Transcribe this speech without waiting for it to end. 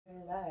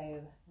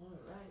live. All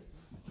right.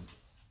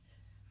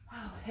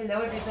 Oh,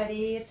 hello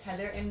everybody, it's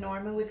Heather and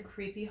Norma with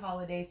creepy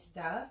holiday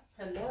stuff.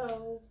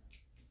 Hello.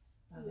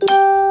 This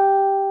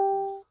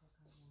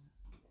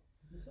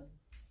one?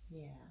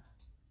 Yeah.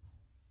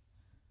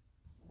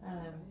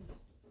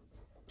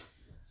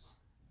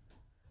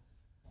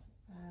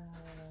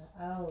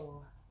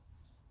 Oh,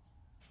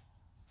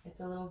 it's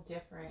a little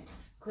different.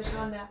 Click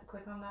on that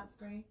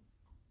screen.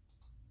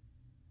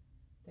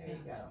 There you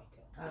go.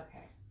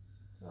 Okay.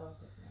 It's a little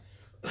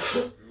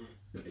different.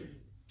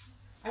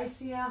 I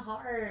see a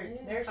heart.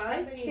 Yeah. There's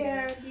somebody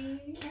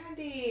Candy.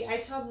 Candy. I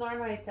told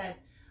Norma, I said,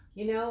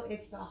 you know,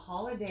 it's the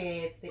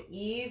holiday. It's the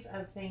eve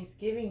of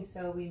Thanksgiving,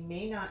 so we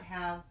may not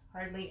have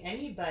hardly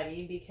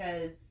anybody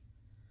because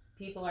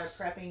people are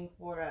prepping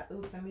for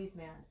ooh, somebody's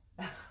mad.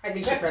 I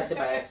think she pressed it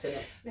by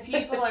accident.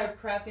 People are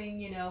prepping,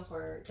 you know,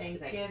 for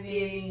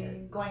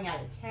Thanksgiving, going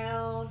out of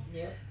town.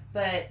 Yep.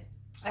 But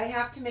I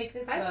have to make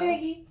this bow. Hi,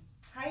 Peggy.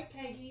 Hi,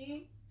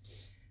 Peggy.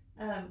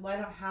 Well, I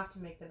don't have to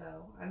make the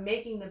bow. I'm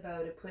making the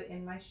bow to put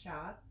in my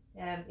shop.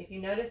 If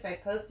you notice, I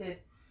posted.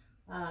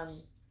 Hi,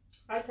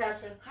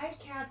 Catherine. Hi,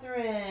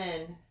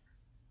 Catherine.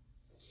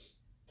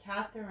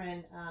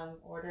 Catherine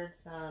ordered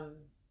some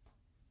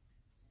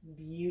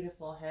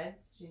beautiful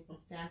heads. She's a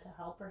Santa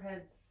helper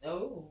heads.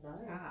 Oh,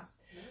 nice.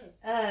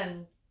 Yeah.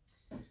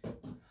 Nice.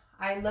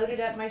 I loaded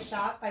up my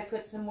shop. I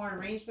put some more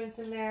arrangements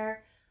in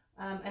there.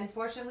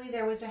 Unfortunately,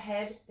 there was a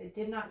head that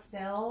did not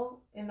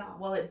sell in the,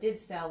 well, it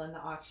did sell in the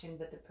auction,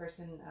 but the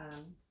person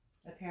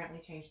apparently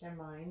changed their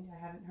mind. I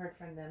haven't heard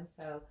from them,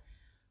 so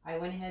I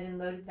went ahead and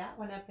loaded that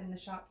one up in the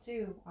shop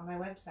too on my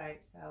website.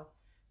 So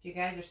if you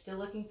guys are still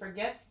looking for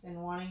gifts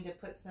and wanting to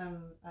put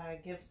some,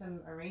 give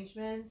some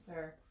arrangements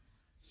or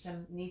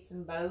need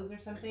some bows or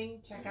something,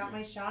 check out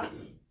my shop.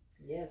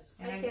 Yes.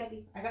 And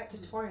I got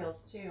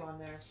tutorials too on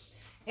there.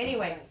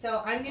 Anyway,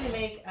 so I'm gonna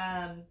make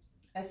an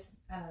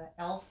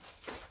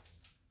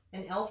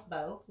elf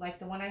bow like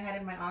the one I had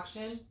in my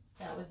auction.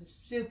 That was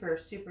super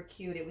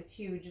cute. It was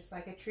huge, just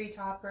like a tree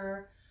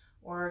topper,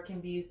 or it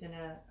can be used in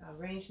a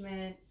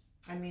arrangement.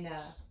 I mean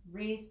a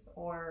wreath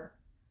or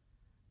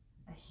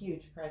a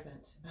huge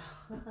present.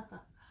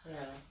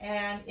 Yeah.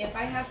 And if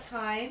I have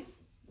time,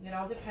 it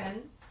all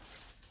depends.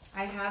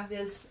 I have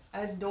this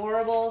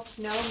adorable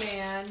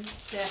snowman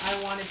that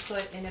I want to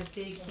put in a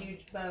big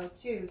huge bow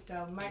too,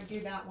 so I might do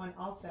that one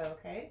also.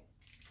 Okay.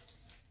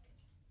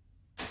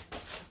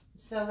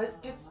 So let's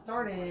get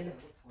started.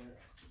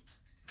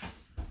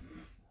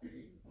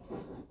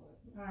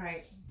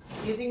 Alright,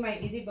 using my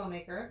Easy Bow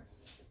Maker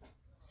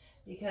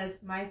because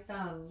my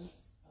thumbs,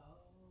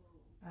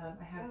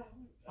 I have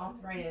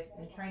arthritis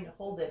and trying to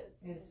hold it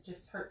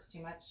just hurts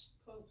too much.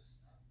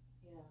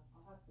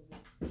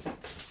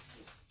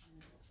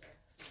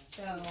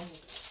 So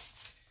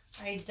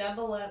I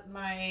double up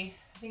my,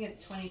 I think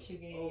it's 22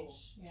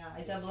 gauge. Yeah,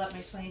 I double up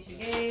my 22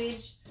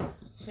 gauge,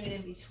 put it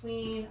in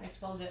between, I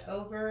fold it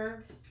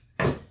over.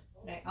 And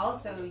I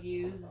also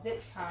use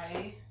zip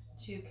tie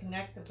to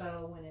connect the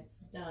bow when it's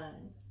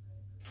done.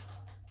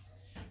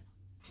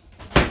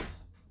 Well,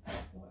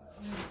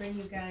 I'm going to bring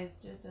you guys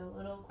just a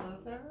little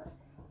closer.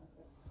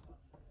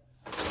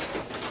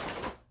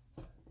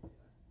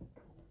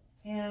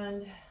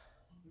 And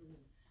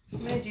I'm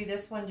going to do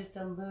this one just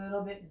a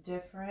little bit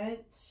different.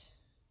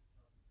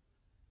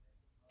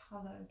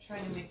 Hold on, I'm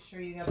trying to make sure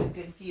you have a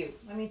good view.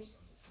 Let me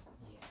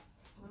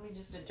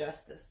just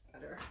adjust this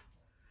better.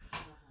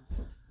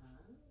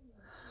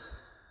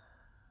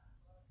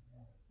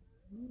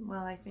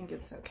 Well, I think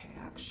it's okay,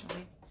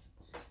 actually.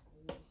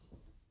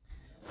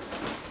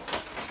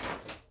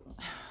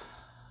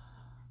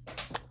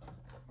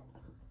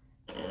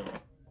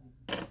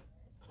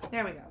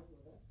 There we go.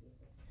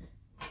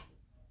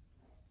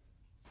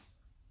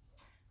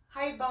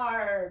 Hi,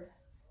 Barb.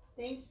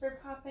 Thanks for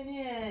popping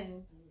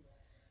in.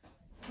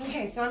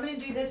 Okay, so I'm going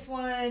to do this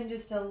one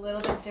just a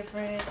little bit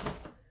different.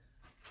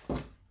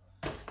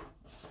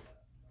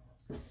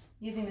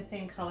 Using the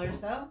same colors,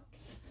 though.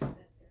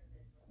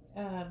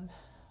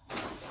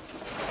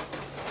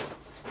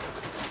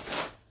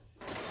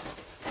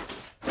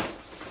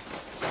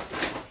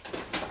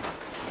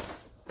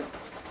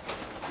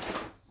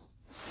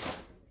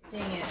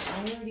 Dang it, I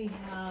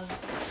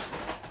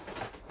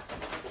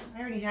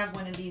already have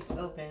one of these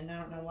open. I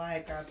don't know why I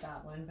grabbed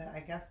that one, but I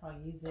guess I'll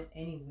use it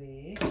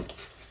anyway.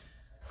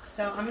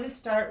 So I'm going to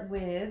start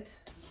with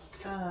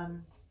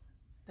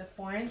the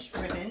 4-inch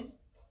ribbon.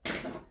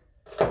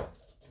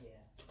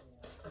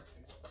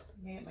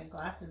 I'm gonna get my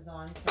glasses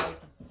on so I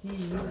can see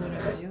what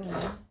I'm doing.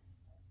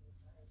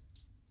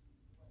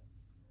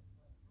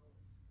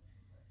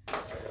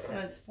 So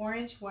it's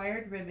 4-inch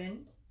wired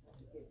ribbon,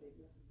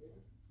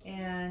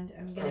 and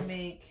I'm gonna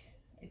make,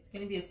 it's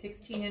gonna be a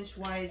 16-inch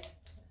wide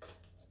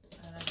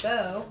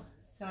bow.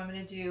 So I'm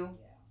gonna do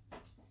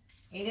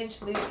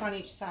 8-inch loops on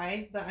each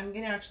side, but I'm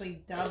gonna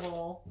actually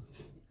double.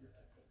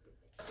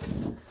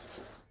 I'm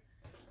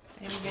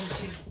going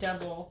to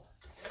double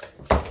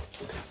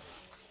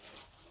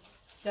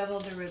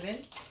the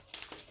ribbon.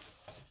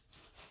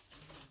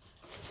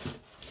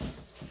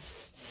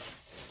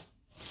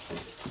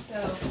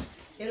 So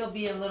it'll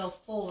be a little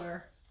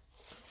fuller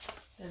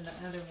than the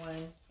other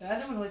one. The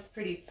other one was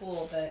pretty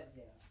full, but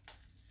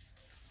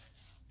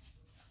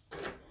I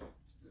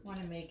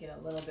want to make it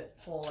a little bit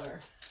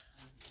fuller.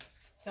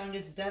 So I'm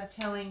just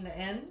dovetailing the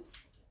ends.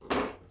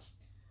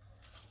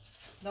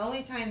 The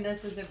only time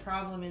this is a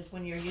problem is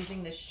when you're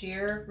using the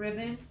sheer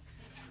ribbon.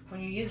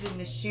 When you're using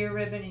the sheer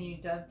ribbon and you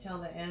dovetail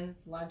the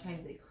ends, a lot of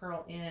times they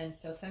curl in.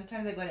 So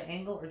sometimes I go to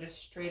angle or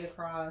just straight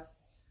across.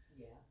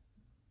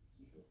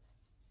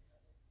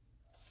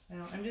 So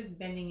I'm just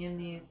bending in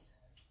these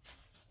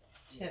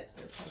tips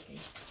or poking.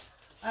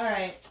 All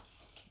right.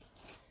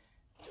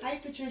 Hi,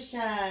 Patricia.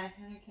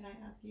 Heather, can I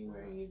ask you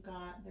where you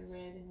got the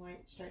red and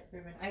white striped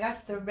ribbon? I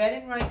got the red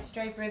and white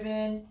striped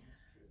ribbon.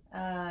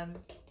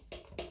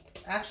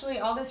 Actually,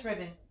 all this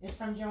ribbon is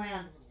from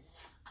Joann's.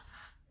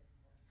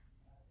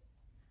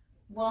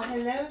 Well,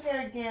 hello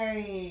there,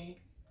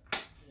 Gary.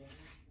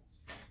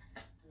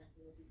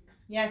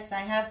 Yes, I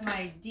have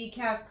my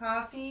decaf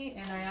coffee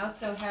and I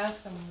also have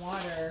some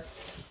water.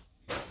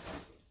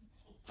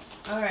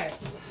 All right,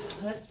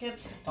 let's get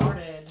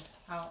started.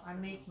 How I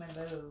make my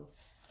bow.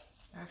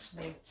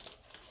 Actually,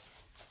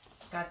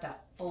 it's got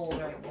that fold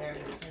right there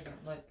and it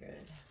doesn't look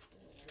good.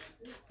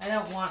 I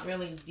don't want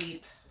really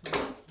deep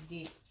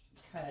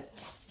cuts.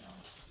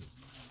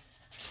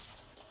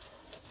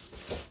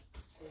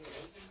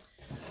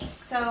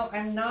 So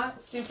I'm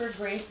not super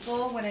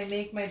graceful when I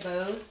make my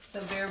bows, so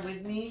bear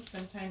with me.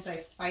 Sometimes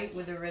I fight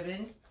with a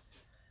ribbon.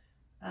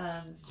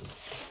 I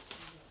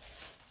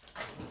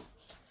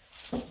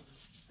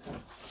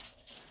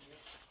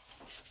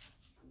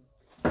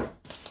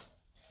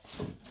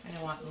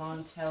don't want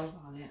long tails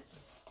on it.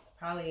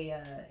 Probably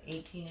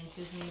 18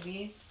 inches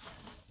maybe.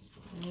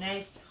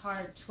 Nice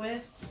hard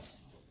twist.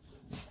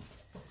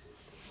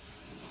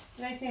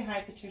 Did I say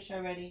hi, Patricia,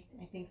 already?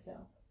 I think so.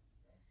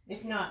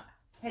 If not,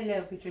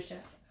 hello,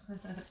 Patricia.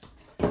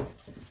 Okay,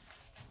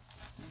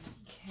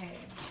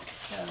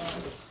 so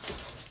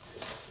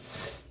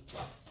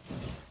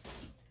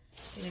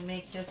I'm gonna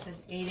make this an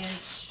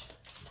 8-inch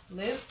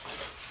loop.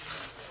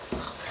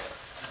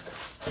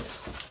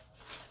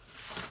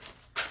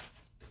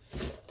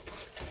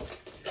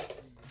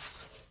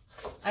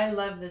 I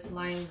love this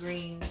lime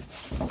green.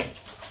 I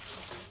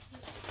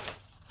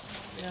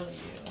really do.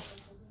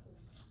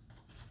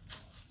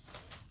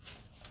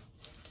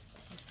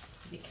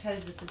 Because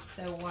this is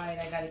so wide,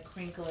 I gotta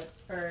crinkle it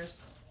first.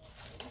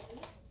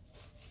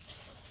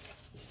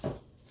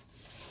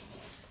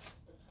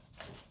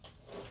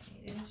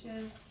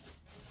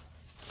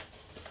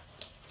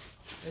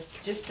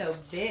 It's just so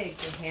big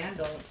to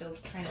handle. It feels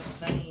kind of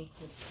funny,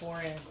 this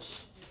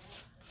 4-inch.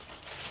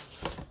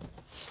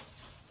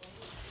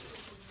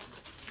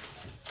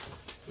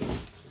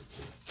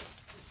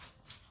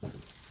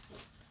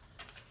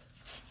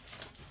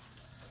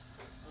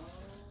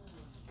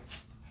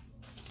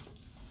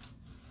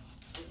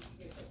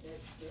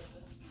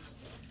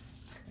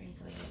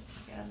 Crinkling it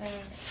together,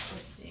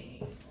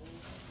 twisting.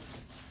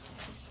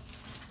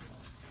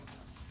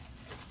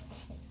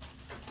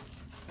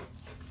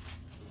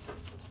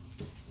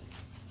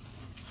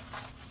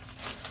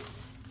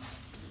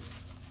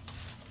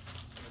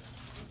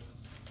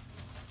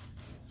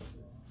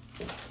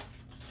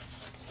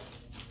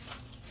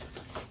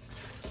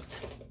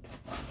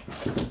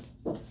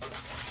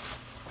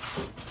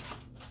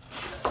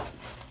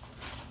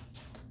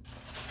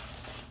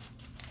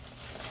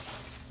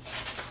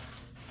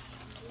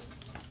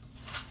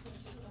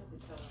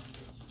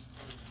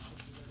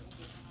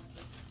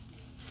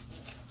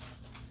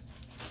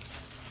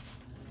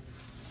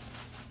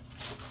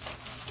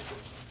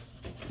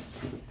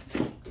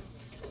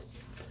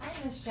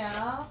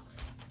 Michelle,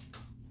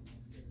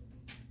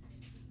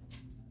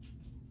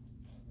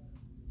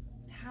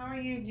 how are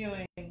you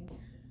doing?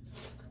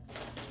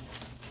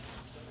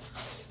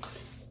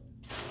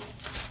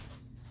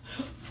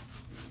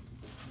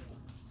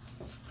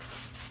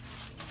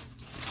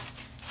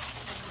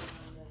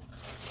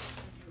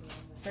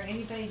 For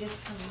anybody just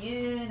coming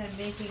in, I'm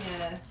making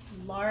a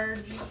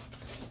large,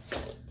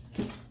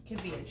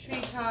 could be a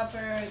tree topper,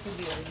 it could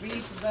be a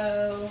wreath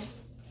bow.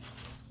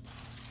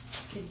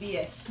 Could be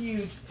a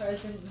huge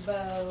present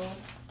bow.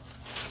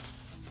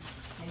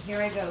 And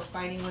here I go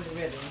fighting with a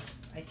ribbon.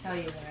 I tell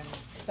you, when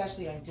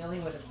especially when I'm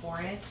dealing with a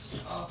 4-inch,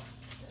 oh,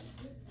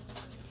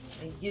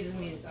 it gives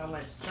me so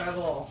much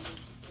trouble.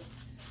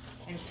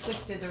 I'm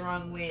twisted the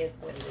wrong way is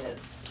what it is.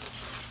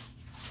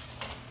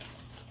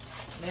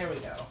 There we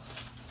go.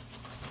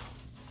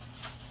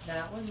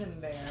 That was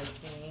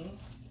embarrassing.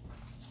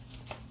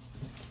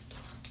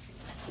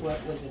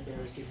 What was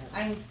embarrassing?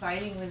 I'm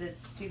fighting with this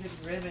stupid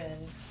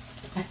ribbon.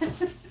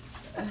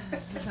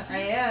 I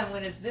am.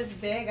 When it's this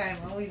big, I'm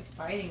always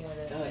fighting with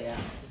it. Oh yeah,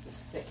 this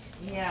is thick.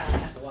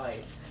 Yeah. It's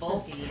wide.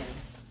 Bulky.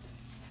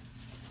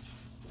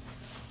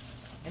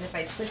 And if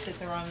I twist it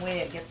the wrong way,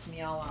 it gets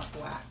me all off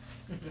whack.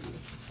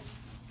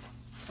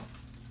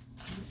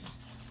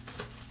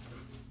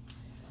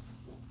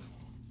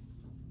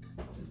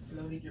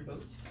 Floated your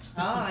boat?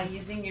 Ah,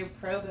 using your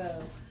Pro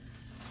Bow.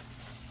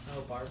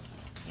 Oh, Barb.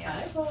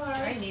 Yes.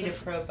 Hi, I need a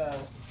pro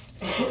bow.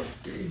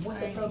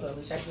 What's a pro bow?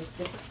 Is that just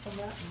different from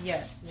that?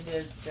 Yes, it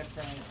is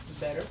different.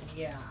 Better?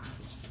 Yeah.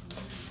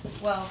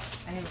 Well,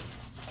 I've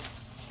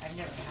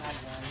never had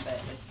one, but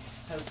it's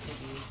supposed to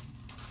be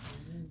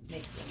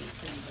make really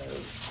pretty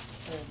bows.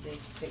 Full big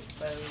thick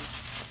bows.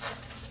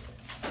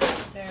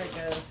 There it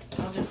goes.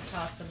 I'll just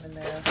toss them in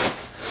there.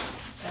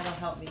 That'll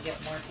help me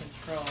get more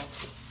control.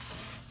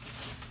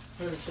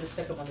 Really should have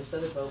stuck them on this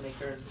other bow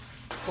maker and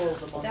twirled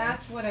them on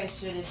That's what I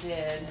should have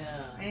did.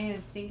 Yeah. I didn't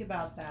even think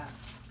about that.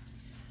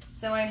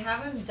 So I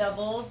have them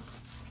doubled,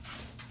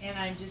 and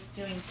I'm just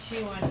doing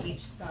 2 on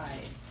each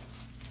side.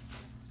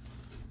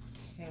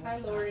 Okay, Hi,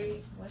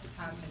 Lori. What's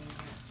happening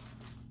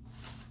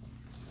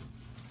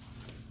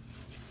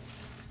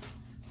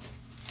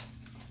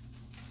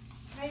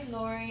here? Hi,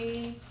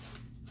 Lori.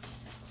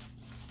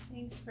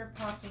 Thanks for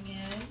popping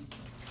in.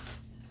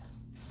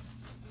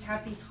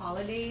 Happy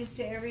holidays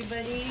to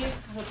everybody.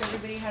 I hope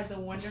everybody has a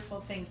wonderful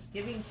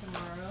Thanksgiving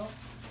tomorrow.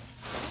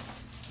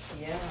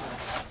 Yeah.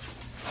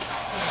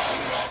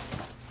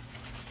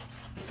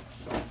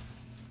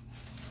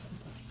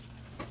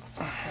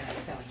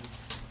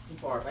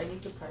 Barb, I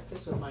need to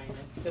practice with mine.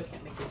 I still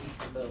can't make a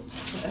decent bow.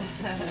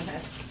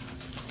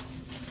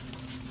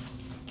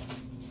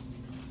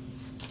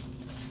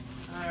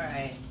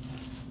 Alright.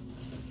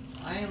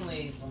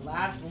 Finally, the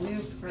last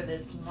loop for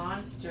this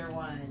monster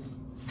one.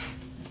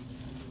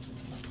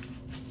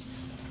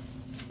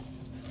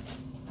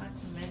 Not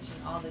to mention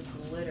all the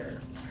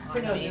glitter I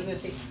on know, me. you're gonna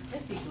say, I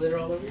see glitter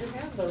all over your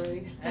hands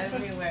already.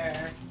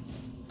 Everywhere.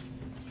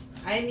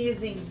 I'm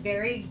using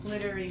very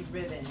glittery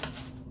ribbon.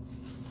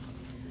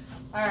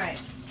 Alright,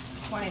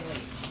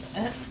 finally.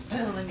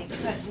 Let me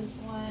cut this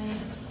one.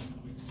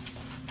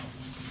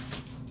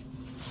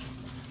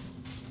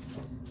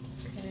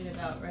 Cut it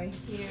about right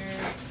here.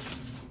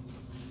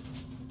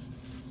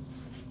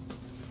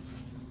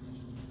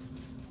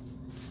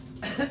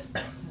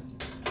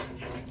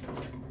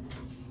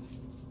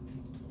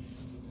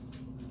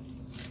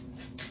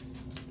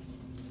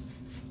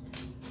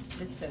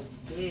 This is so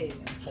big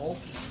and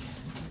bulky.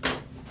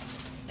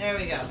 There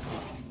we go.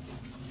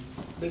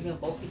 Big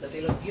and bulky, but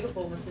they look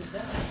beautiful once it's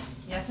done.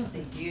 Yes,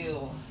 they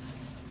do.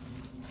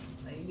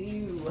 They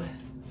do.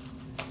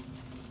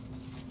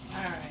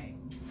 Alright.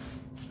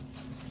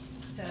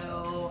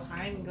 So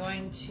I'm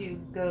going to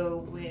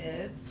go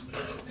with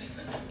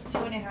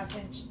 2.5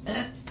 inch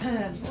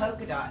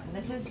polka dot. And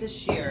this is the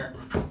sheer.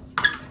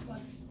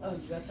 Oh,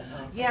 you got that?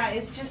 Oh. Yeah,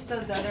 it's just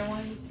those other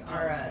ones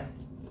are,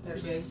 they're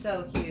Big.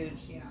 so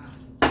huge, yeah.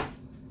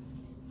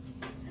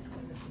 So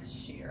this is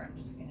sheer.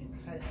 I'm just going to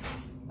cut it at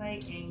a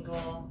slight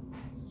angle.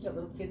 You got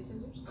little kid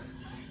scissors?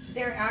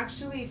 They're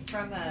actually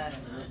from a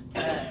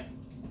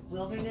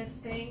wilderness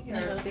thing or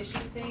a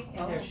fishing thing,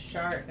 and they're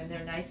sharp and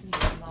they're nice and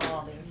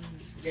small.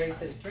 Gary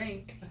says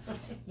drink.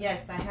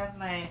 Yes, I have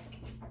my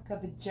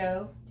cup of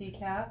Joe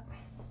decaf.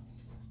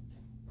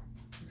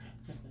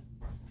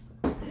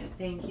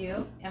 Thank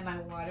you, and my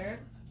water.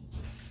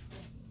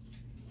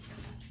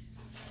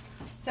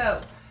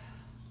 So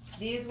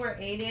these were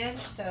 8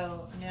 inch,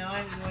 so now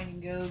I'm going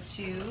to go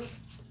to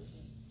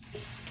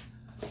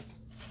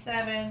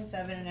 7,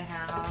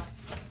 7.5.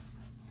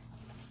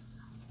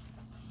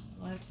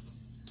 Let's.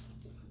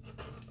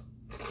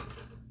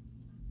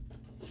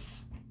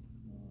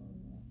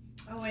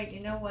 Oh wait,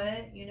 you know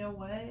what? You know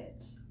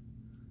what?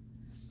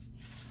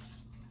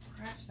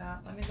 Scratch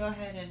that. Let me go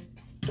ahead and.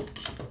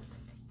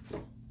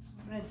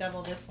 I'm gonna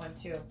double this one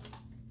too.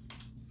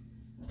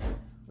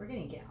 We're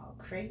gonna get all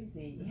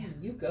crazy.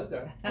 You go,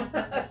 girl.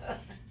 I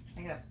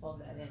gotta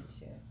fold that in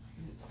too.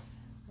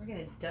 We're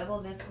gonna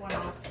double this one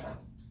also.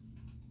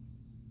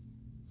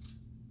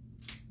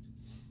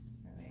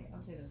 Alright, I'll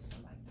do this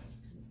one like this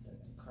because this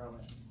doesn't curl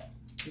in.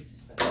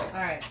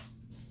 Alright.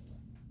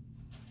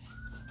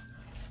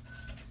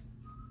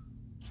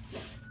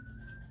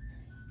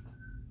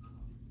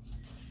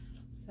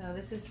 So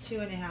this is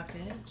 2.5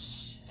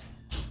 inch.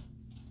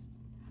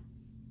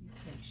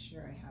 Let's make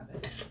sure I have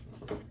it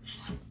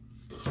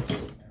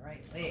the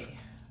right way.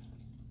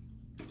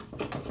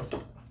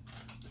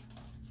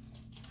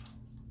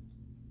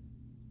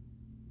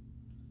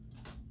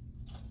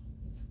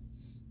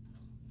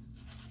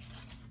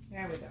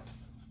 There we go.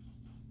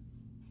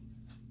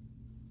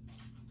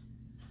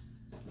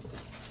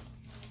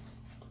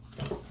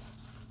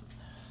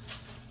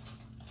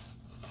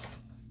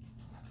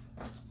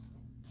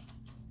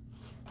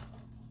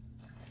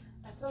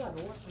 That's a lot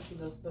of work making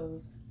those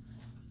bows.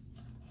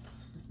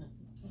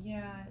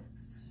 Yeah,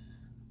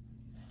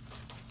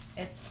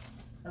 it's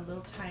a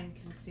little time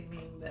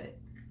consuming, but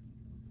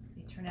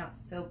they turn out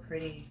so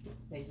pretty.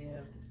 They do.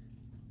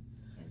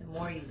 And the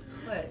more you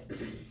put, the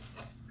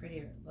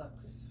prettier it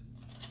looks.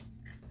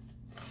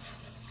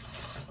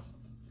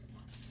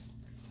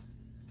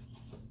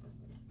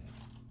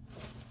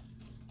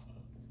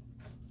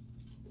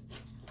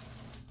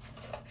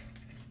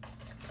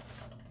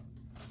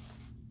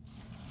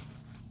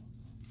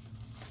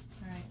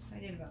 Alright, so I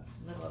did about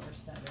a little over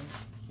 7.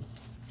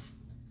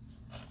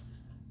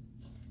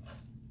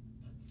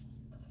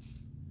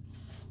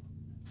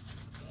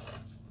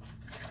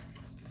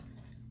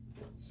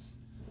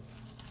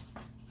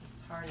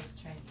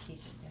 keep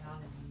it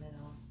down in the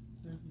middle.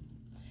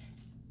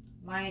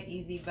 My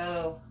easy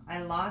bow,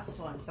 I lost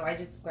one, so I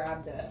just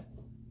grabbed a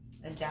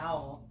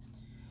dowel.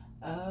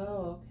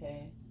 Oh,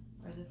 okay.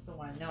 Or this the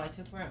one? No, I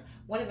took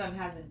one of them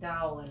has a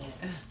dowel in it.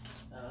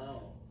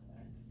 Oh.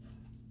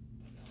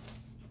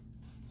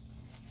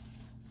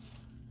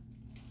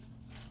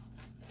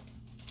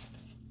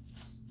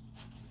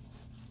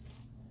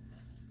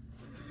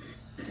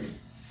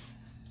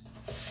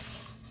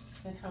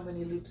 And how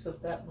many loops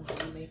of that one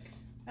do you make?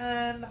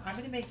 I'm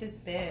gonna make this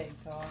big,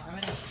 so I'm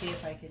gonna see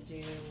if I could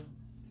do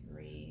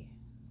 3.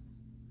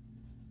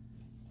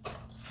 I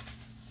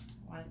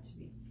want it to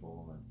be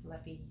full and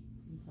fluffy.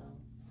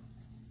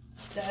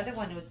 The other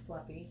one was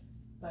fluffy,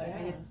 but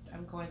yeah.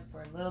 I'm going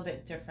for a little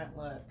bit different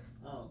look.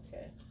 Oh,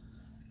 okay.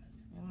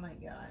 Oh my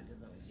god, this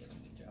is always giving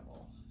me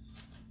trouble.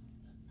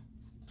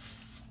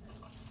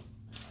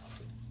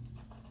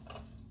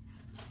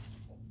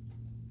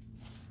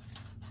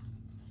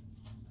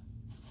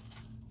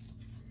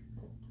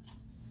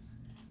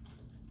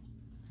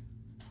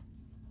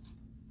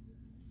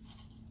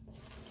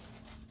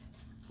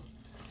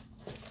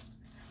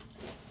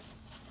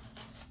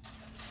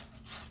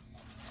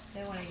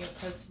 Then when I get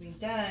close to being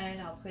done,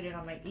 I'll put it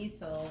on my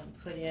easel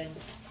and put in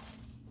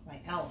my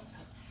elf.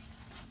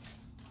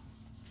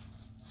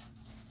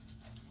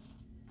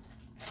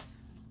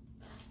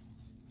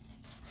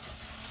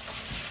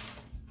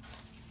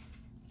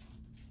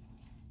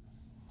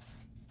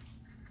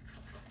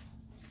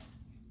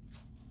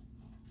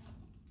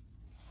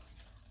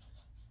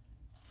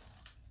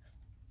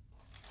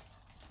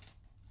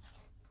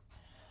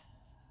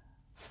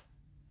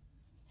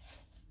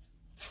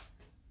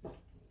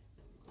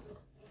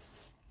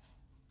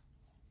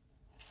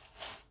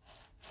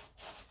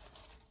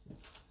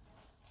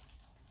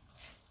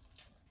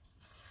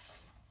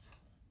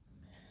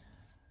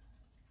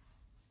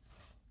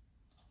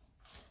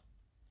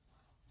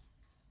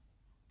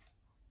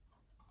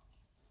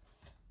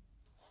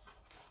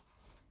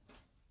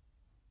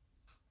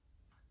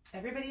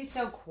 Everybody's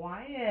so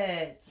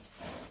quiet.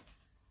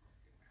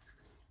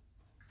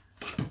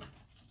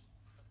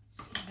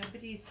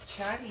 Nobody's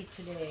chatty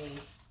today.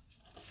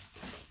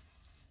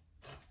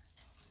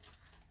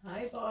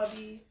 Hi,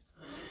 Bobby.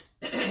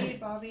 Hey,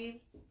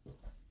 Bobby.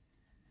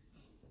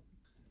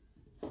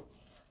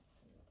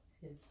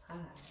 Says hi.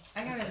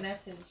 I got a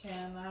message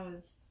him. I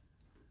was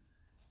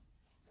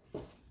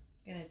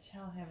gonna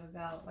tell him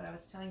about what I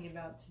was telling you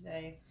about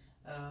today.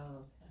 Oh,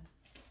 okay.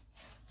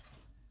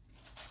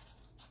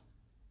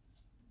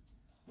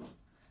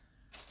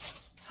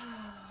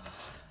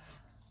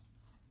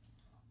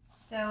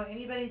 So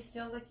anybody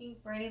still looking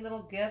for any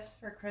little gifts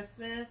for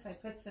Christmas? I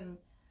put some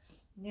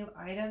new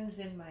items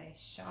in my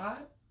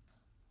shop.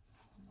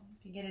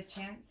 If you get a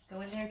chance, go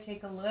in there,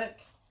 take a look.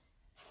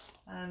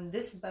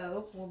 This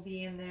bow will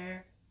be in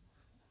there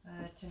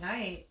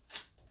tonight.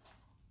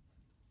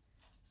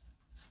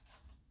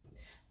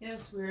 You know,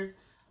 it's weird.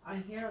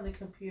 On here on the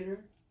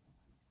computer,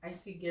 I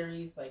see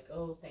Gary's like,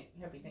 oh,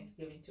 happy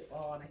Thanksgiving to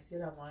all, and I see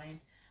it on mine.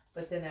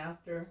 But then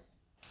after,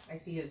 I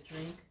see his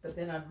drink. But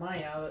then on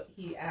mine,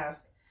 he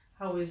asked,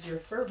 how is your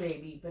fur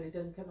baby? But it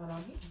doesn't come out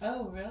on here.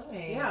 Oh,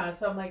 really? Yeah,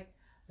 so I'm like,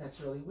 that's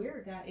really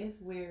weird. That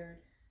is weird.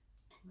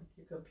 Like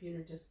your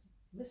computer just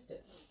missed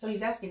it. So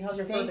he's asking, how's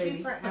your fur baby? Thank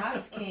you for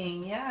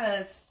asking.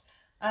 Yes.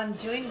 I'm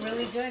doing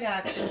really good,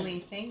 actually.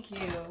 Thank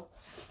you.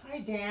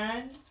 Hi,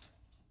 Dan.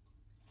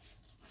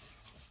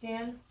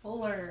 Dan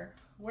Fuller.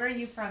 Where are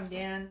you from,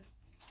 Dan?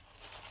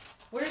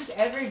 Where's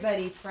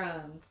everybody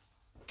from?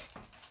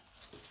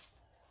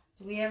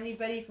 Do we have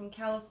anybody from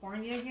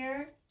California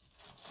here?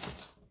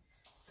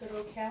 Good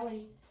old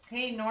Cali.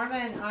 Hey, Norma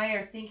and I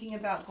are thinking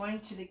about going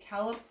to the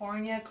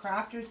California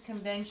Crafters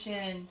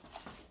Convention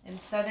in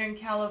Southern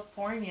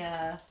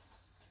California.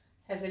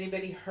 Has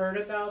anybody heard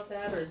about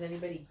that, or is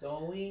anybody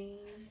going?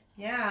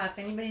 Yeah, if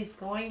anybody's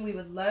going, we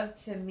would love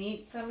to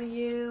meet some of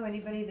you.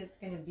 Anybody that's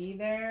going to be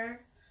there.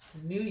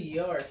 New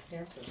York.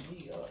 That's from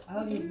New York.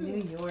 Oh, he's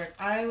New York.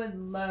 I would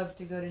love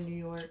to go to New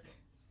York.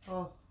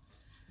 Oh,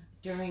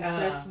 during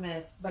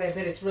Christmas. But I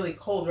bet it's really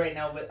cold right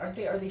now. But are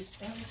they having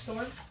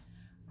storms?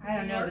 I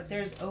don't know, but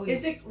there's always...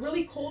 Is it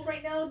really cold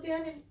right now,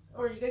 Dan?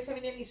 Or are you guys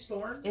having any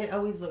storms? It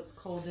always looks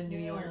cold in New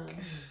York.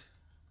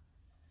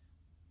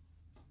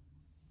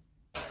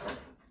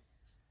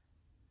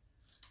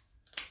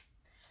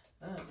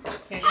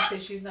 Candy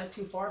says she's not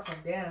too far from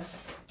Dan.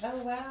 Oh,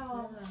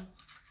 wow. Yeah.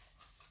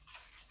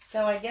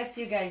 So I guess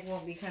you guys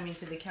won't be coming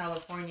to the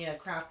California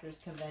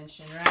Crafters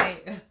Convention,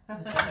 right?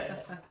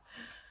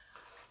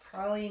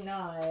 Probably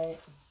not.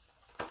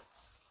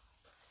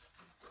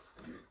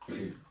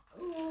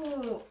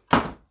 Ooh.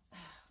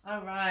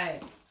 All right.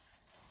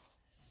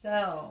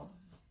 So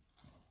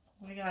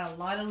we got a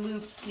lot of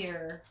loops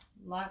here.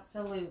 Lots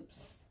of loops.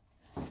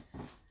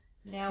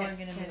 Now we're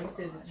gonna Candy move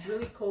says on. it's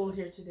really cold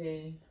here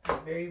today.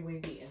 Very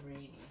windy and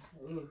rainy.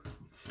 Ooh.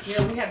 You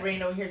know, we had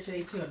rain over here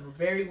today too, and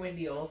very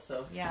windy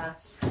also. Yeah,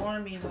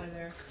 stormy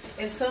weather.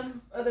 And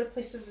some other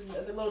places in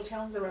other little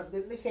towns around,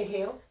 didn't they say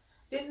hail?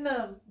 Didn't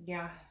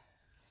Yeah.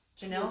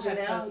 Janelle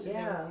had posted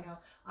there was hail.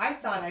 I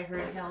thought I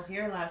heard hail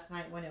here last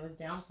night when it was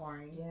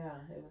downpouring. Yeah,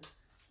 it was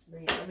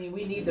rain. I mean,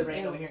 we need the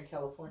rain over here in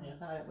California. I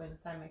thought it went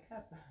inside my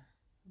cup.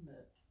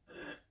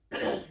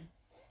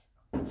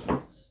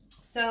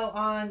 So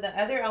on the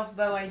other elf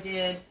bow I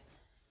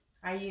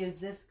used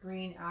this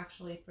green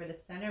actually for the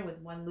center with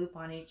one loop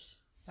on each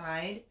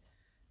side.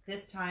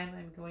 This time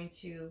I'm going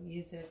to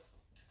use it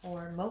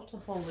for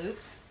multiple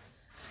loops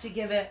to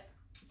give it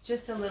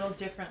just a little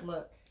different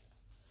look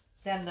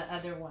than the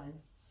other one.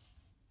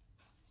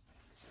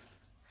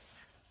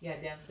 Yeah,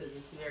 Dan says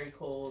it's very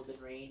cold and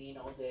raining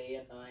all day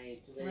and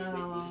night.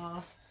 Very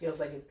windy. Feels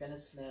like it's gonna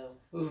snow.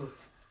 Ooh.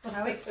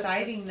 How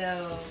exciting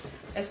though,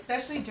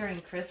 especially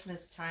during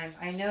Christmas time.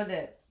 I know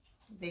that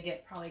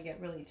they probably get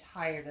really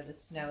tired of the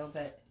snow,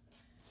 but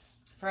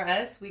for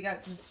us, we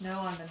got some snow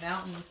on the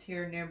mountains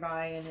here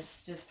nearby, and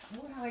it's just,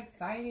 oh, how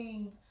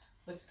exciting.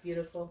 Looks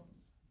beautiful.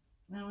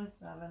 Now it's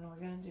 7. We're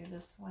going to do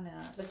this one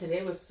out. But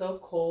today was so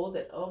cold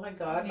that, oh my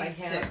God, my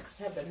hands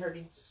have been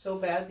hurting so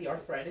bad. The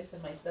arthritis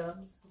in my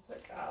thumbs. It's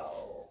like,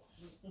 ow.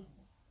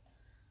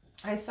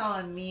 I saw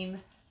a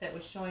meme that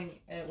was showing,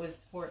 it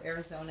was for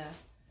Arizona,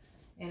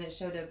 and it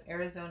showed an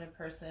Arizona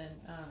person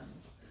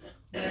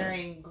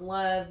wearing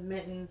gloves,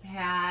 mittens,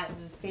 hat,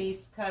 and face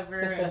cover,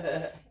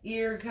 and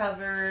ear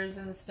covers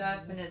and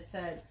stuff, and it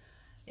said,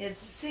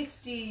 it's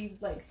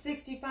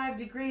 65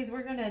 degrees.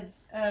 We're gonna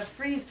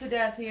freeze to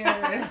death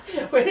here.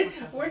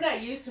 we're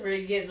not used to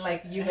really getting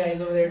like you guys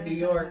over there in New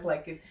York.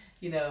 Like,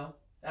 you know,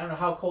 I don't know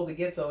how cold it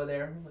gets over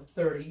there.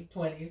 30,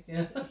 20s, you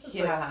know.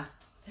 Yeah.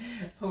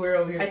 Like, we're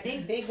over here. I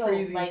think they go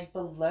freezing. like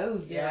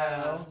below 0.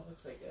 Yeah.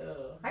 It's like,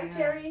 oh. Hi,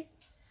 Terry.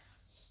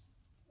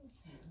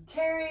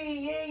 Terry,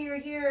 yay, you're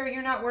here.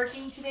 You're not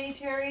working today,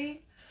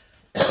 Terry?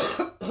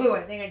 Oh,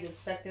 I think I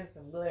just sucked in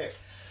some glitter.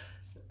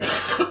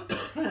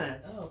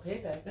 Oh,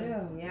 payback.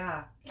 Oh,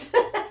 yeah.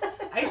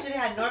 I should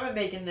have had Norma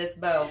making this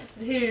bow.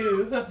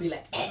 Ew. Be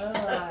like,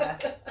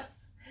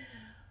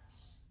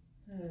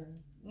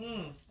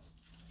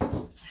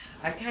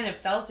 I kind of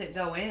felt it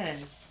go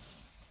in.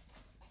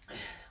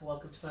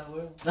 Welcome to my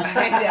world.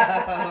 I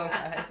know,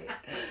 right?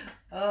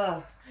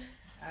 Oh,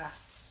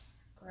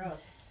 gross.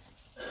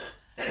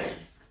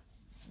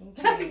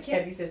 Okay.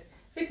 Candy says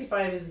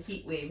 55 is a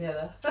heat wave,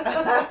 Heather.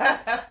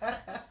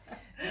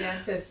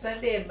 Dan says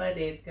Sunday and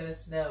Monday it's gonna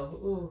snow.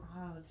 Ooh.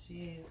 Oh,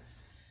 jeez.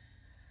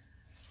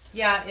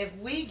 Yeah, if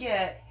we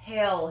get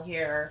hail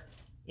here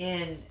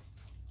in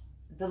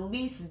the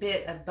least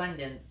bit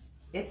abundance,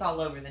 it's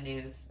all over the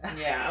news.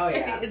 Yeah, oh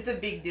yeah. It's a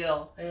big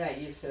deal. They're not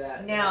used to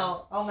that.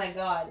 Now, oh my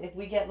God, if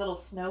we get little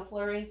snow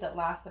flurries that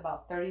last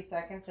about 30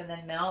 seconds and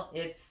then melt,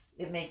 it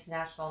makes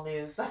national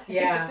news.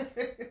 Yeah.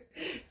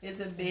 It's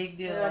a big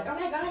deal. They're like, oh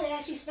my God, it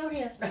actually snowed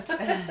here.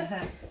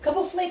 A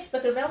couple flakes,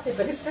 but they're melted,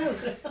 but it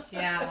snowed.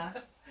 Yeah.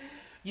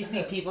 You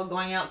see people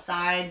going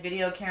outside,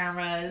 video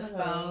cameras,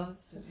 phones.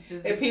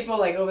 And people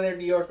like over there in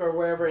New York or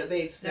wherever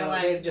they snow,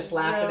 like, they're just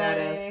laughing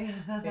really? at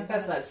us. Like,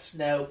 that's not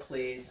snow,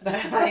 please.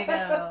 I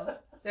know.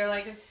 They're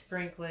like, it's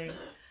sprinkling.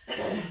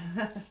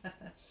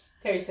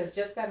 Terry says,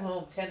 just got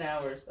home, 10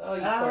 hours. Oh,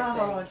 you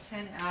poor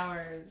thing. 10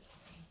 hours.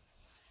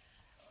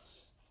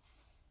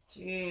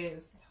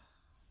 Jeez.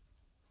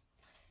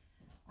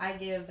 I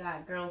give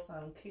that girl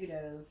some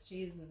kudos.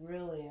 She's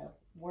really a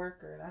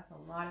worker. That's a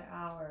lot of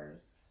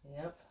hours.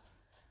 Yep.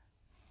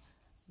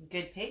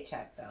 Good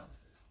paycheck, though.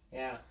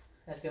 Yeah.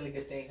 That's the only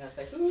good thing. I was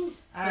like, ooh.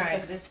 All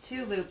right, there's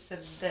 2 loops of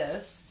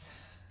this.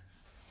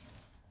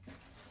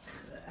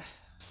 Let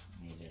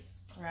me just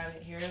grab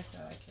it here so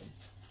I can...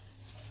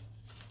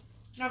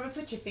 Norma,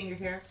 put your finger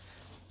here.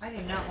 I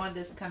do not want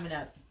this coming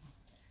up.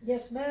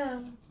 Yes,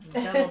 ma'am.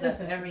 Doubled up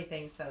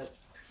everything, so it's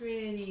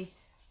pretty...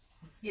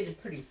 It's getting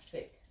pretty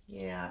thick.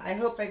 Yeah, I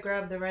hope I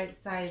grabbed the right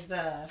size,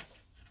 Wire?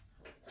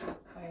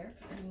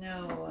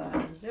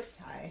 no, zip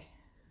tie.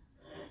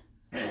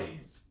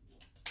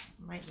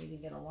 Might need to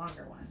get a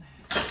longer one.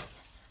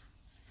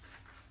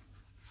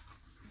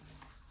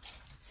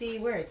 See,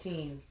 we're a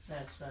team.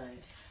 That's right.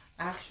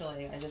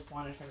 Actually, I just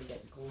wanted her to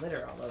get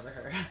glitter all over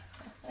her.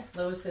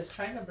 Lois says,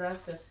 try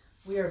Nebraska.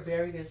 We are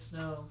buried in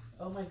snow.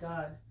 Oh my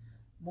God.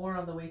 More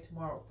on the way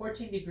tomorrow.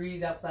 14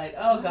 degrees outside.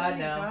 Oh God,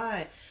 no.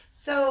 God.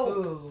 So,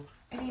 ooh.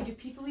 I mean, do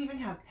people even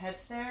have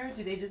pets there?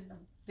 Do they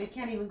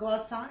can't even go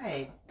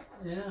outside?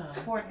 Yeah.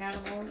 Poor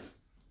animals.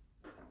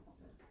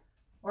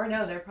 Or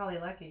no, they're probably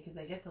lucky because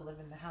they get to live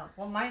in the house.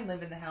 Well, mine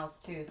live in the house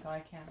too, so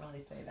I can't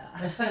really say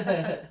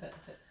that.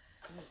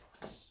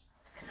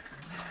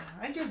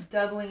 I'm just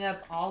doubling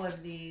up all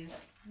of these.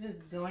 I'm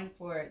just going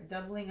for it.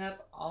 Doubling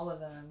up all of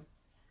them.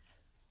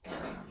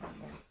 I'm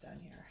almost done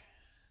here.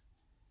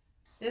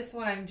 This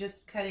one I'm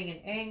just cutting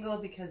an angle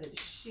because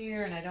it's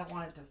sheer and I don't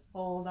want it to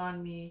fold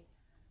on me.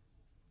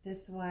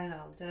 This one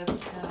I'll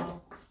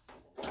dovetail.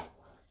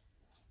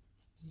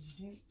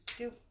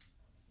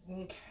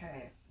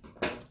 Okay.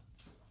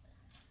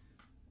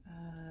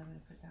 I'm going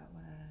to put that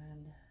one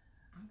on.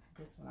 I'll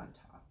put this one on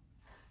top.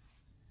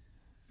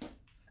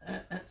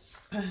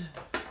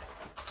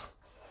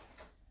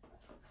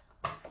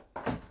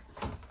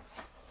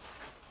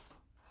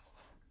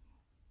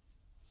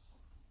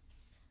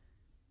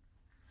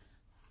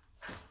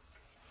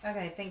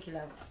 Okay, thank you,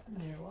 love.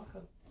 You're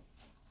welcome.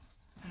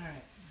 All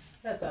right.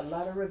 That's a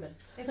lot of ribbon.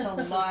 It's a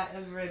lot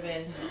of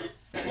ribbon.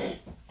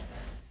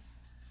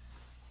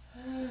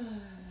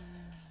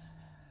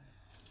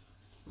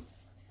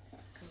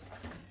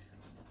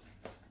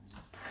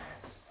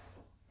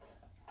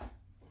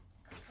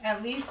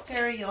 At least,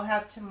 Terry, you'll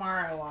have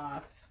tomorrow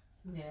off.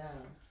 Yeah.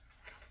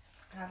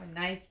 Have a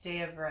nice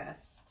day of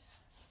rest.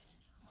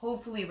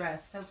 Hopefully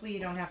rest. Hopefully you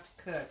don't have to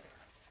cook.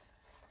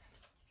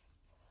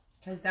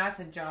 Because that's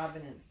a job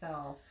in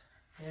itself.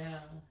 Yeah.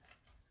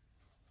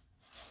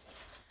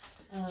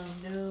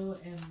 No,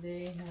 and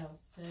they have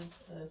sent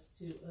us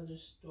to other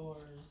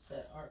stores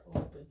that are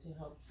open to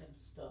help them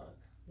stock.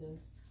 This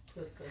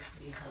puts us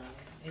behind.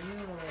 Ew.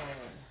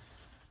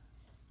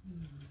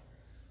 Hmm.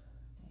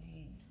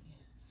 Dang.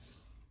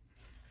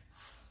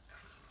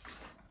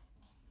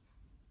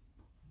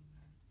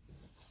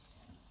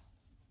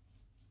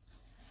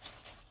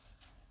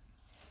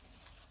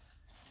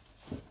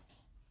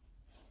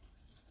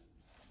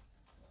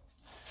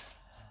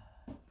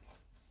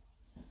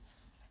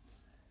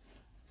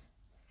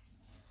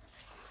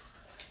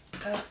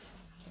 Oh,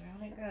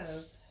 down it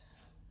goes.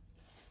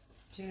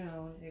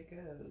 Down it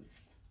goes.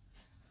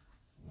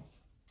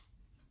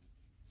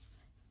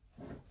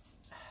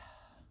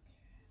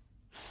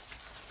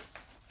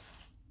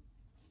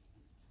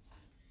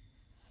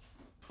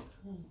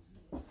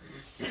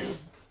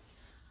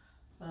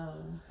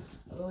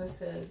 Lois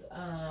says,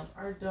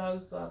 our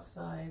dogs go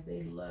outside.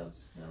 They love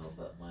snow,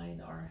 but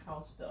mine are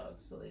house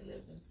dogs, so they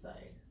live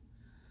inside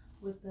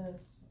with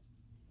us.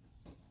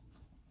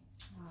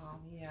 Oh,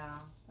 yeah,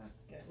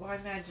 that's good. Well, I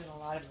imagine a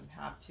lot of them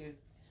have to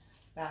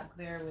back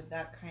there with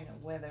that kind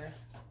of weather.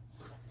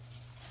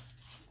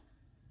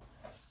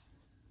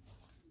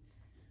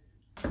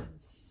 I'm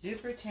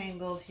super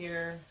tangled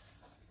here.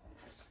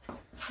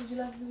 Would you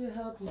like me to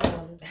help you,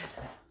 darling?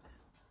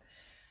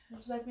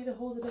 Would you like me to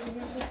hold it over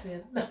here and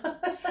listen?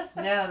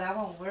 No, that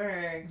won't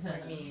work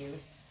for me.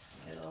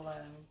 It'll,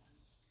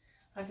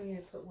 How can you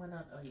put one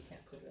on? Oh, you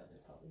can't put it on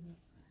there, probably.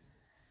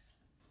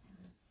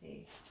 let's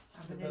see.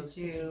 I'm They're gonna both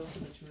taking do, too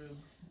much room.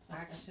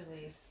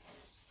 actually,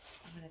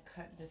 I'm gonna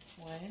cut this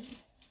one.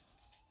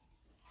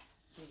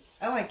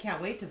 Oh, I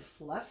can't wait to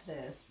fluff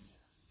this.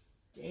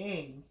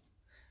 Dang.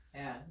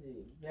 Yeah,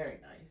 dude, very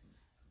nice.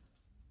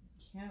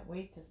 Can't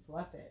wait to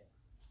fluff it.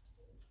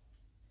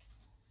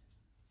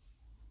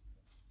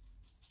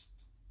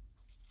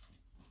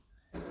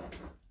 Okay,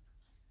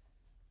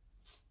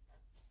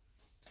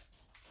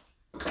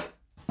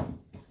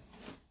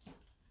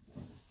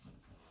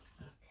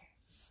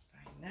 it's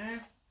fine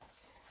there.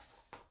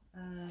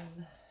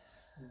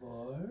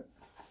 More?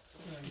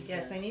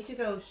 Yes, I need to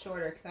go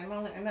shorter because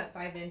I'm at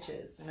 5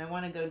 inches and I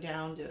want to go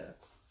down to.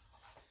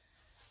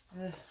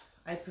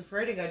 I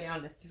prefer to go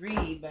down to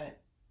 3, but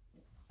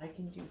I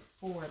can do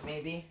 4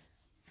 maybe.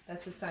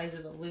 That's the size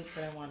of the loop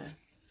that I want to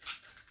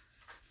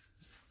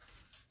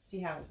see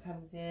how it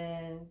comes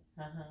in.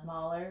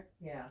 Smaller.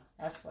 Yeah.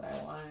 That's what I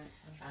want.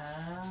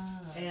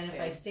 Okay. And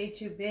if I stay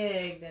too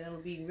big, then it'll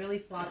be really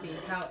floppy.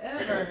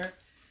 However,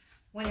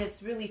 when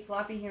it's really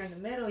floppy here in the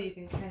middle, you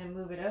can kind of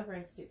move it over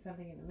and stick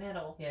something in the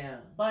middle. Yeah.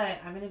 But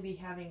I'm going to be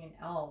having an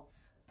elf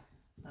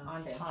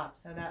on Okay. top,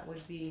 so that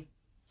would be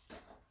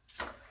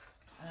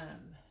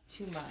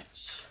too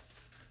much.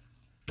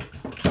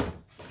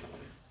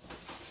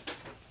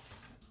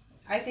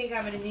 I think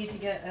I'm going to need to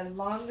get a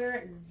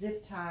longer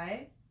zip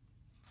tie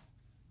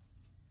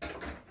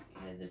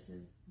because this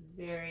is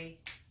very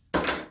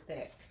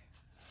thick.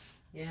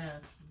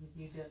 Yes.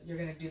 You're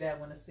going to do that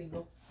one a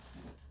single?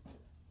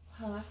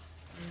 Huh?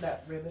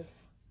 That ribbon?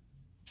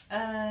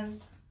 Yes.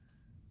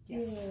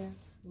 Yeah.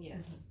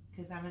 Yes.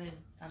 Because I'm gonna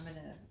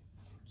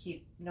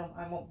keep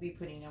I won't be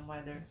putting no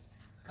other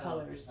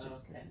colors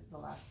just because it's the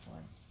last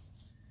one.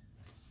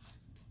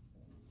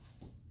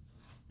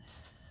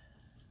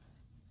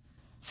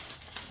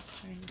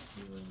 Trying to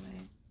see where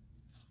my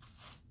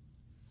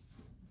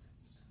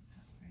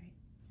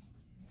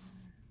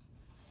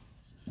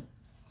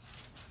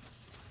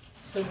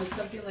So with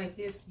something like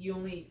this, you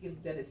only,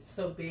 that it's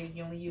so big,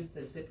 you only use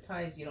the zip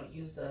ties, you don't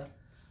use the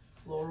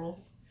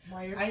floral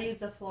wire? I use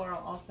the floral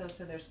also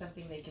so there's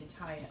something they can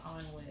tie it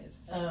on with.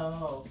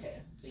 Oh, okay.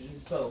 So you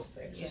use both,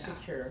 extra Yeah.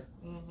 secure.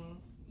 Mm-hmm.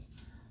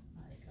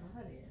 I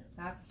got it.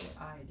 That's what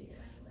I do.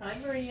 Hi,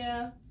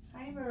 Maria.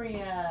 Hi,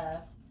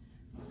 Maria.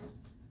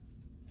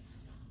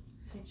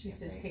 She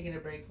says taking a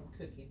break from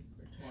cooking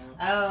for tomorrow.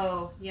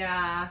 Oh,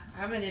 yeah.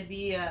 I'm going to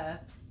be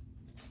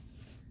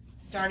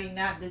starting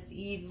that this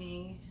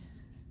evening.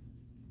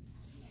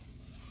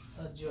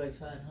 Oh, joy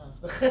fun, huh?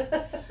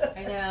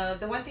 I know.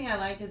 The one thing I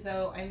like is,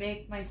 though, I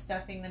make my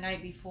stuffing the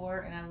night before,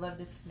 and I love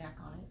to snack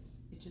on it.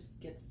 It just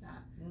gets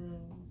that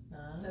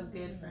so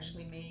good,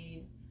 freshly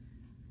made.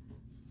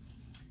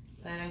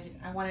 But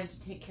I wanted to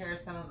take care of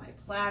some of my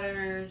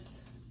platters.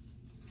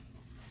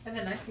 And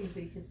the nice thing is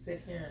that you can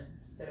sit here and,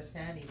 instead of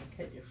standing and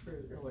cut your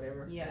fruit or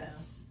whatever.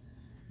 Yes.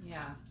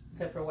 Yeah.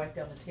 Except for wipe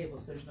down the table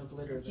so there's no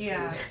glitter. In the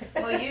Yeah. food.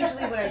 Well,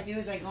 usually what I do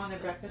is I go on the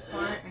breakfast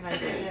part and I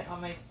sit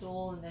on my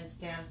stool and then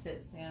stand,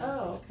 sit, stand.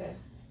 Oh, okay.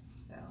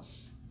 So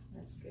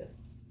That's good.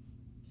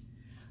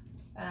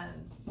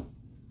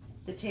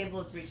 The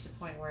table has reached a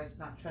point where it's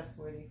not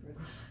trustworthy for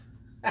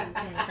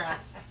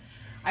crafts.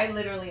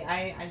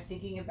 I'm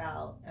thinking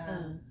about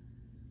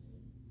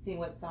seeing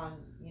what's on,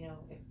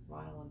 if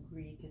Ron will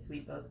agree, because we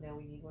both know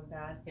we need one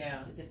bad.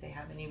 Yeah. Because if they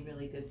have any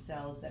really good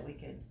sales that we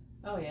could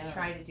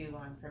try to do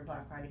on for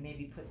Black Friday,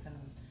 maybe put some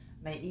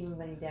even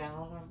money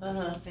down or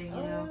something,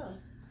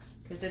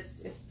 because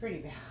it's pretty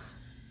bad.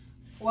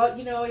 Well,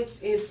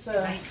 it's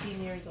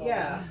 19 years old.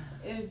 Yeah,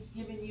 it's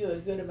giving you a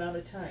good amount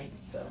of time,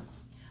 so.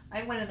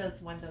 I'm one of those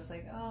windows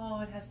like,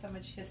 oh, it has so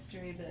much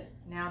history, but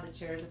now the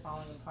chairs are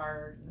falling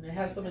apart. And it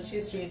has so much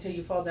history until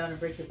you fall down and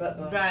break your butt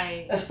bone.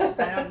 Right.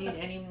 I don't need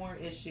any more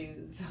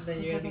issues.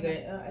 Then you're going to be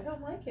going, I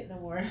don't like it no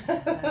more.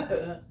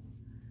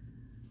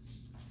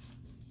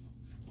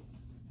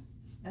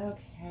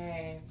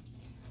 Okay.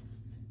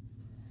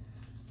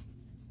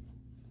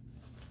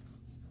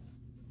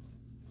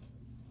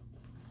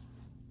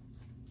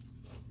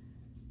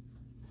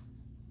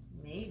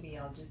 Maybe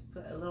I'll just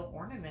put a little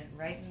ornament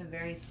right in the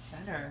very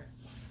center.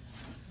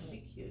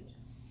 Really cute.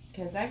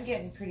 Because I'm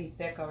getting pretty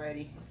thick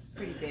already. It's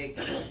pretty big.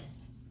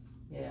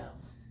 Yeah.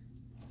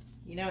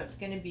 It's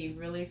going to be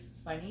really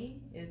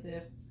funny is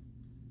if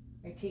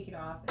I take it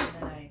off and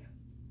then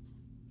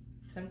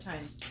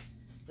sometimes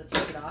they'll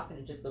take it off and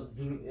it just goes,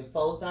 it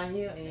folds on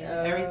you and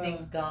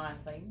everything's gone.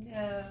 It's like,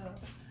 no.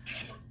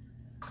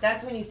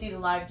 That's when you see the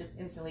live just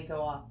instantly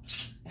go off.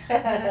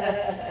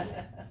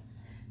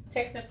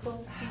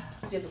 Technical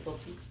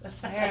difficulties.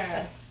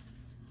 There.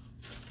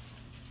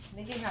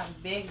 Thinking how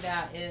big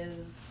that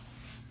is.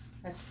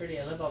 That's pretty.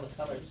 I love all the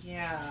colors.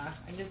 Yeah.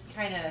 I'm just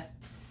kind of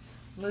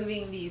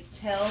moving these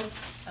tails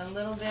a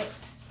little bit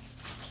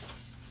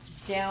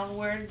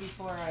downward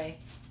before I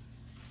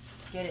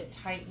get it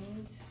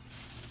tightened.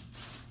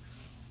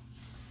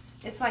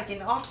 It's like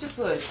an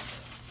octopus.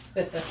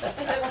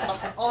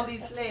 All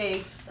these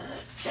legs.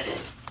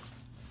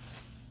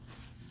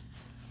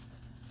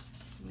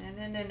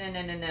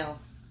 No.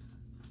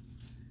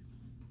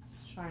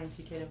 It's trying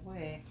to get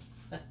away.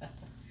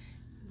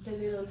 The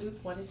little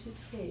loop wanted to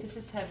escape. This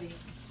is heavy.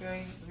 It's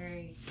very,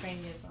 very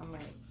strenuous on my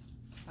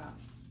thumb.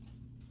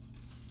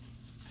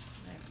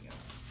 There we go.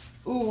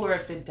 Ooh, or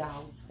if the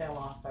dowels fell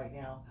off right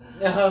now.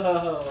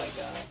 Oh my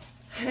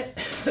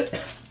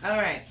god. All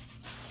right.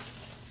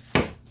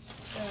 So,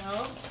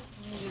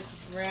 let me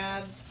just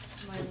grab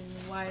my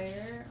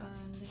wire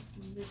on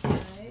this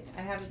side.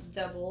 I have it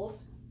doubled.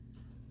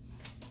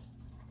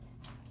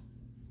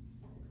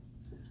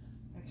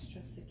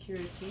 Extra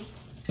security.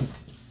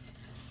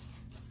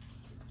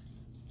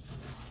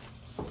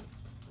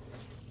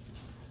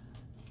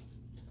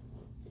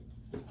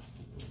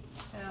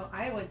 So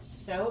I would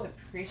so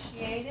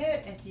appreciate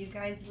it if you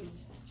guys would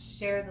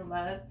share the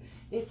love.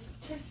 It's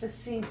just the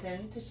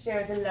season to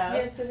share the love.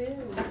 Yes, it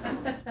is.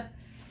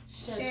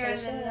 Share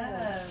the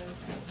love.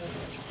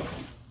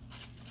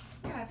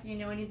 Yeah, if you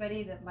know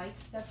anybody that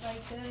likes stuff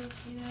like this,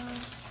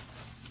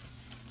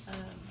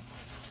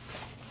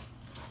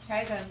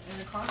 tag them in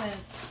the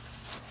comments.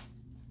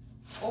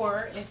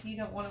 Or if you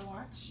don't want to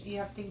watch, you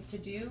have things to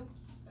do,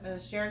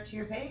 share it to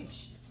your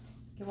page.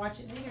 You can watch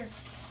it later.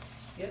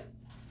 Yep.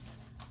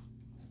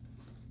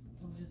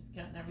 I'm just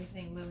getting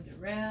everything moved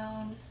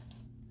around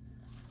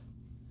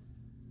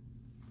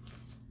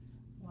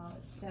while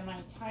it's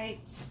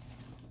semi-tight.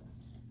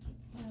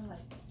 I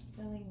like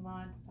spilling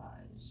Mod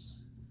Podge.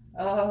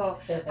 Oh,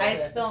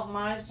 I spilled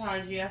Mod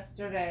Podge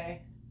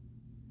yesterday.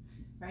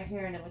 Right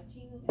here, and it went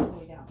ting all the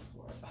way down the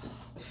floor.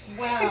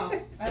 Wow,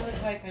 I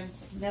look like I'm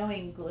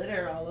snowing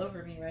glitter all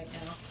over me right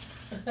now.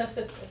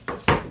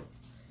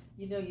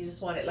 You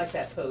just want it like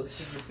that post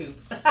in your poop.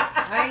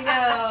 I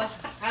know.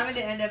 I'm going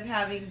to end up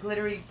having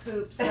glittery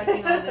poop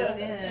sucking all this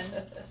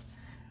in.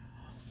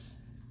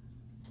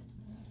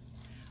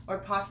 Or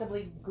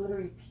possibly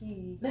glittery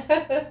pee.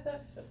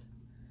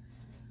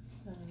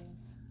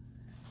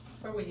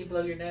 Or when you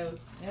blow your nose.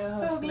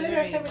 Oh,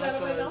 glitter coming out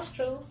of my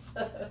nostrils.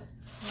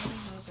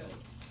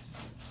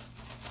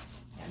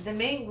 The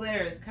main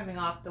glitter is coming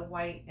off the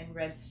white and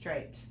red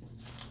striped.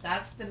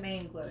 That's the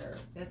main glitter.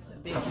 That's the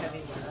big heavy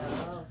one.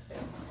 Oh,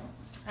 okay.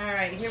 All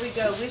right, here we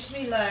go. Wish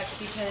me luck,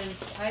 because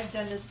I've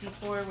done this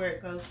before where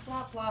it goes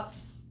flop flop.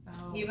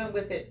 Oh. Even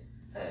with it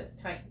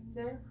tight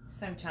there?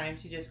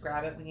 Sometimes you just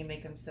grab it when you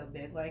make them so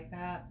big like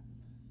that.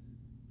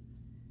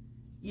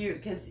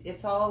 Because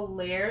it's all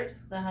layered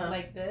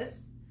like this.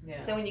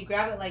 Yeah. So when you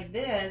grab it like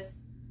this,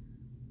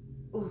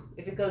 ooh,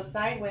 if it goes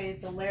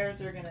sideways, the layers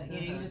are gonna,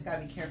 you just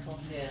gotta be careful.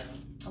 Yeah.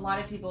 A lot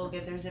of people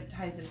get their zip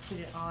ties and put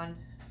it on.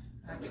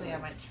 Actually, I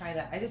might try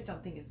that. I just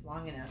don't think it's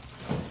long enough.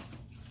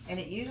 And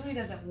it usually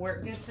doesn't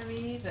work good for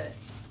me, but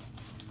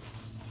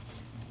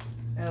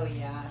oh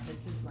yeah,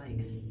 this is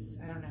like,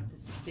 I don't know if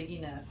this is big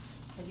enough.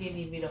 Do you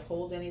need me to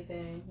hold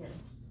anything? Or?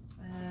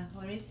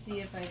 Let me see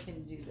if I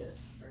can do this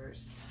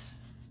first.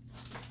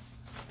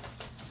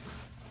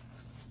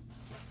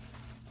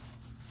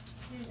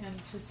 I didn't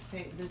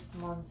anticipate this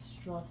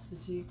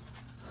monstrosity.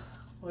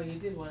 Well, you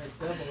did want it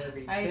double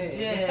every day.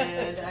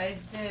 I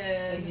did.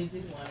 And you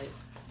did want it.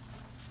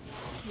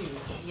 Huge.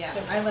 Yeah,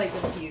 I like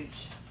them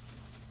huge.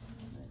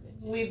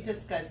 We've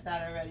discussed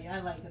that already.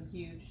 I like them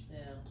huge.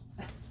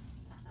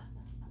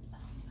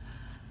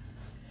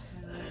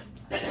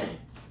 Yeah.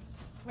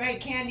 Right,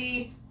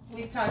 Candy?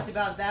 We've talked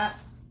about that.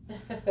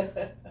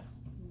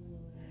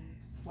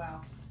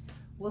 Wow.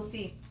 We'll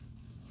see.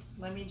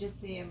 Let me just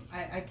see.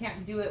 I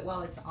can't do it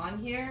while it's on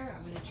here.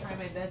 I'm going to try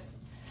my best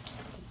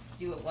to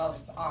do it while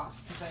it's off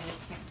because I just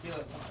can't do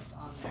it while it's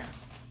on there.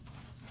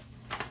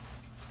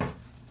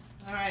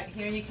 All right,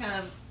 here you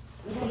come.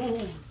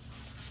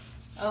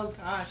 Oh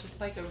gosh, it's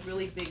like a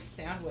really big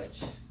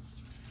sandwich.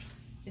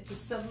 It's a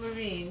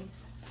submarine.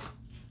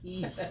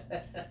 Eek.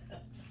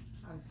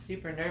 I'm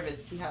super nervous.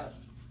 See how... I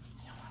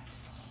don't want it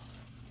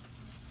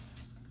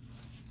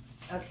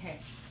to fall. Okay.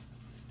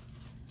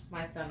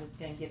 My thumb is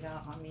going to give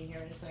out on me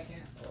here in a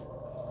second.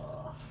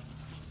 Oh.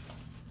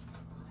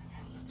 I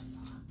gotta get this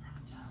on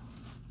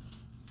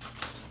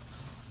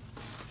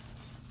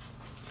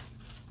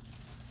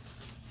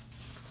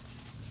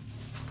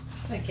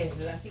pronto. Okay,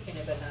 so I'm thinking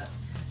about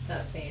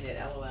not saying it.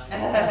 LOL.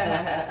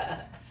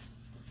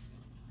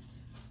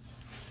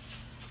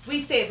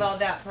 We save all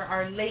that for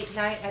our late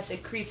night at the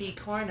creepy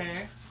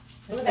corner.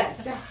 Ooh, that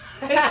sounds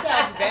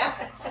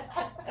bad.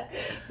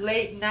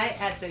 Late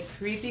night at the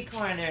creepy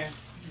corner.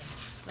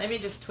 Let me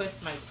just twist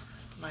my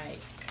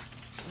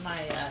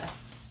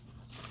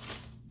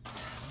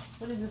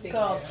what is this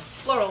called?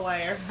 Floral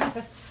wire.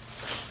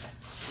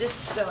 Just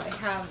so I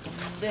have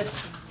this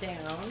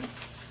down.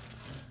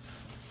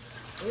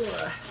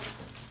 Ugh.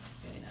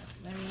 Good enough.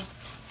 Let me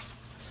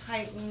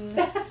tighten.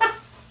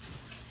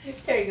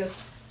 Terry goes,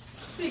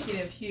 speaking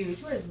of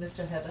huge, where's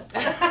Mr. Heather?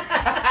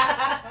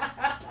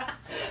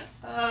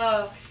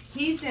 Oh,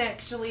 he's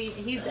actually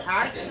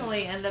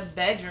in the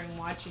bedroom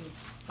watching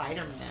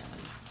Spider-Man.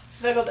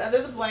 Snuggled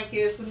under the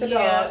blankets with the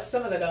dogs,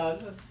 some of the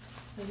dogs.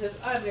 He says,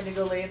 I'm going to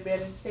go lay in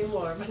bed and stay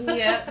warm.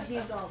 Yep,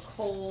 he's all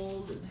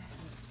cold.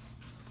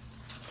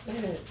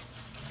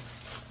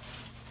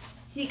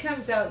 He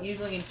comes out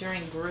usually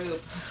during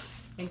group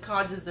and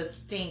causes a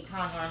stink,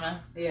 huh,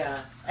 Norma?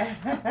 Yeah.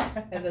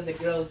 And then the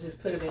girls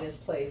just put him in his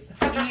place.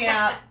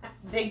 Yeah,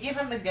 they give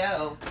him a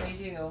go. They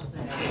do.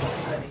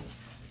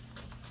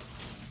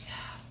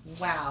 Yeah,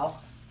 wow.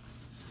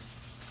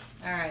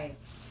 All right.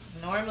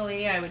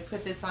 Normally I would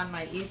put this on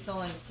my easel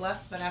and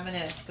fluff, but I'm going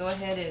to go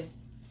ahead and...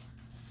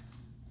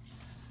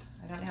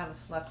 I don't have a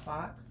fluff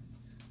box.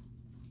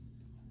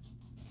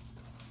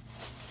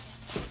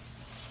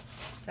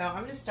 So I'm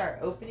going to start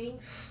opening.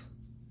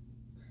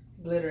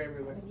 Glitter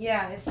everywhere.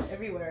 Yeah, it's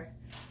everywhere.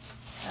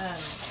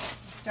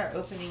 Start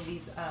opening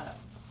these up.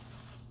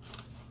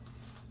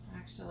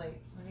 Actually,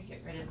 let me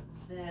get rid of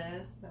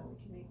this so we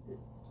can make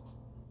this.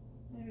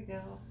 There we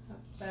go.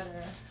 That's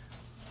better.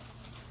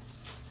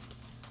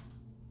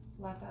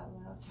 Laugh out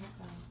loud. Check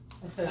on.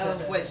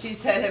 Oh, what she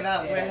said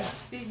about red.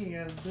 Speaking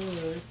of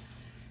those.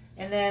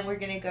 And then we're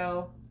going to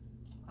go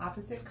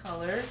opposite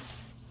colors.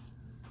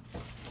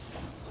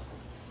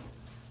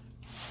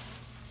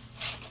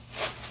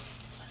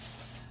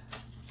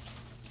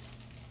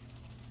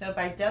 So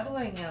by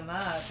doubling them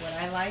up, what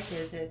I like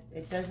is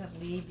it doesn't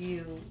leave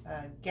you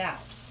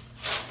gaps.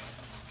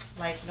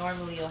 Like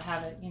normally you'll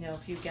have it, a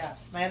few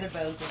gaps. My other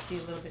bows will see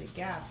a little bit of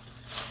gap.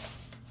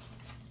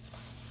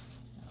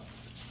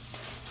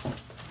 So,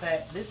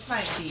 but this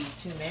might be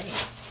too many.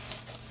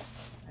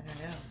 I don't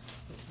know.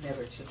 It's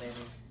never too many.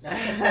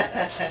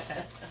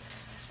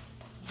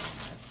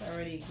 It's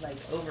already like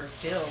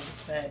overfilled,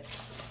 but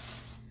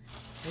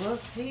we'll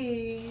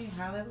see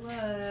how it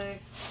looks.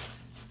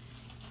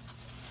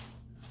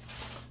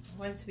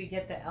 Once we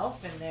get the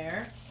elf in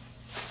there,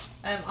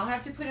 I'll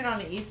have to put it on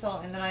the easel,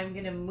 and then I'm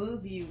going to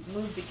move the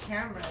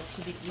camera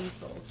to the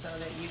easel so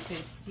that you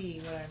could see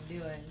what I'm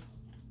doing.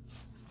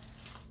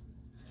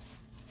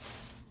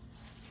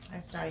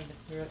 I'm starting to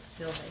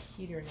feel the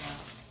heater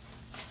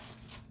now.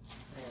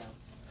 Yeah.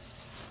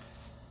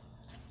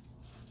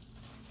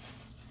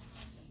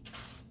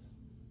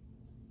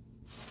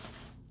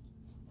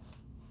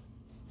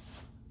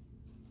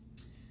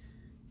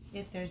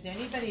 If there's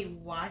anybody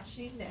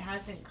watching that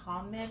hasn't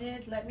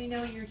commented, let me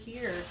know you're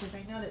here, because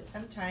I know that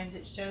sometimes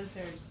it shows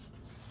there's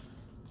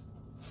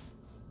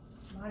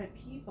a lot of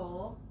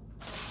people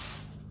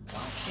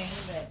watching,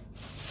 but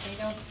they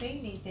don't say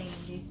anything.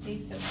 They stay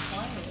so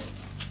quiet.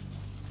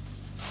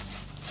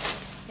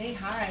 Say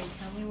hi.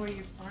 Tell me where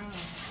you're from.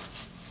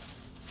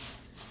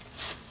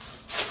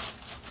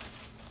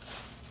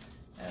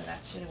 Oh,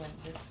 that should have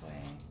went this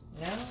way.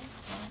 No?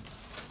 Well,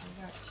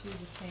 we got two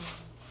the same.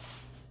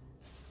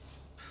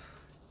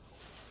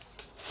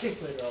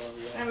 Glitter all over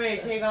you. I'm ready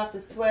to take off the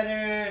sweater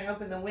and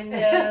open the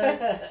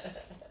windows.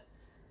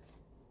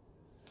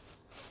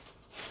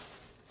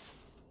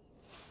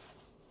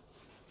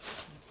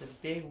 It's a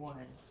big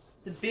one.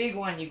 It's a big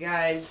one, you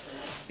guys.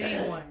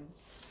 Big one.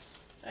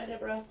 Hi,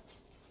 Deborah.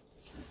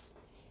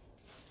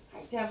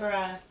 Hi,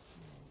 Deborah.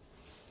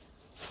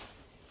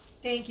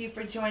 Thank you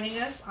for joining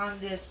us on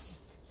this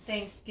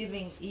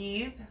Thanksgiving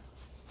Eve.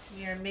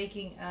 We are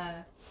making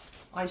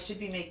I should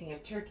be making a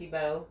turkey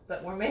bow,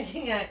 but we're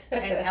making an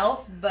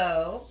elf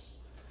bow.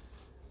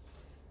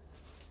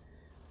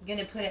 I'm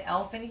gonna put an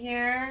elf in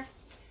here,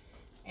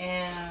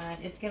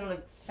 and it's gonna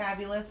look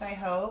fabulous, I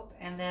hope.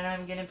 And then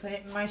I'm gonna put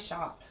it in my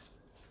shop,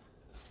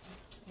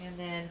 and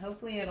then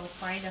hopefully it'll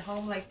find a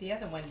home like the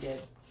other one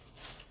did.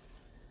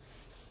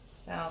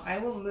 So I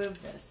will move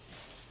this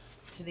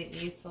to the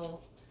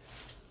easel.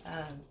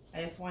 I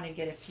just want to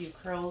get a few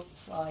curls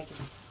while it's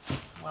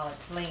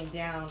laying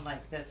down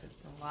like this.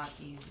 It's a lot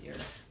easier.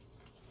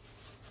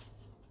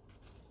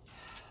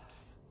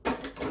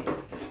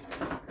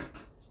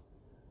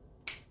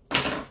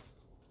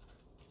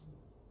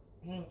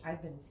 I've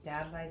been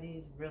stabbed by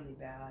these really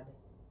bad,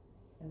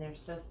 and they're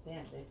so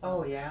thin. They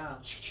Oh yeah.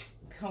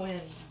 go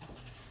in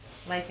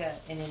like an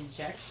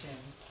injection.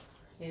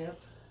 Yep.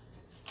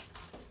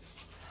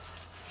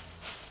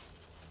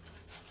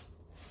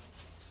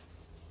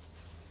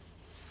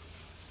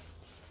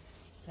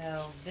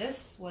 So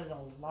this was a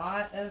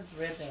lot of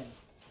ribbon.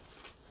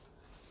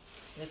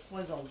 This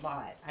was a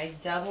lot. I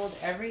doubled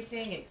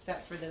everything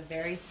except for the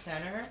very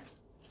center.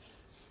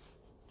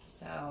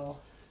 So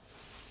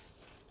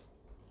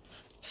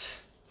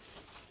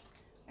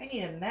I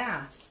need a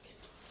mask.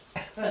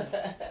 Please,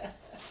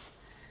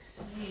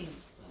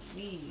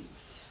 Louise.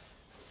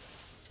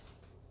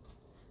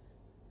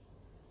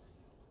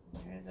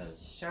 There's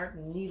those sharp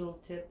needle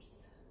tips.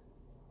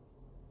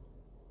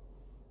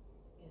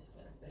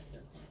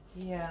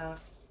 Yeah.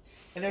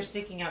 If they're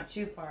sticking out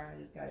too far, I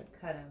just gotta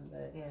cut them.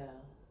 But yeah,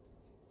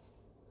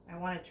 I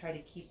want to try to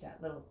keep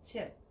that little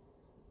tip.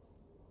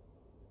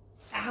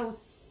 Ow!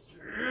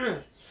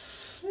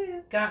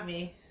 Got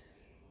me.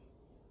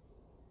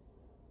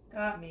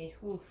 Got me.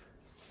 Oof.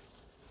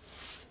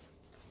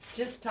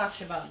 Just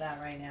talked about that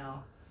right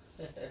now.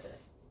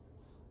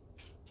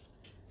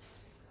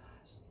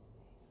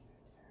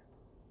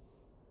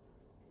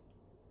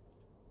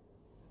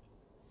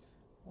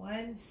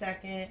 One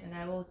second, and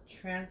I will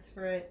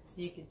transfer it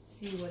so you can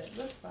see what it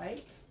looks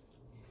like.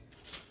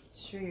 I'm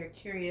sure you're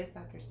curious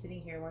after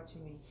sitting here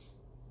watching me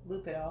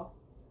loop it all.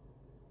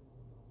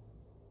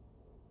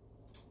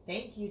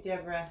 Thank you,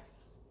 Deborah.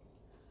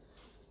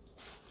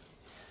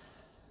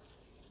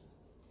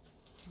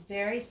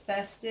 Very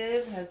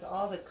festive, has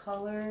all the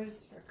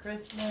colors for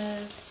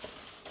Christmas.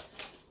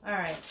 All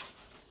right.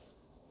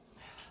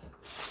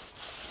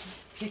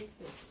 Let's pick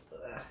this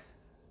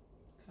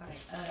guy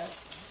up.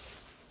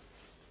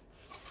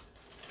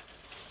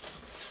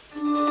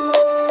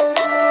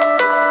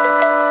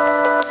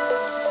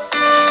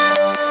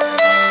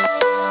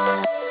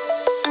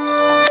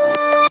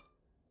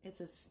 It's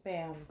a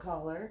spam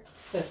collar.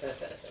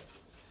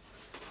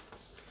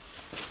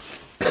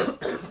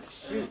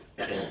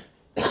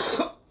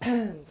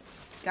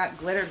 Got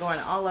glitter going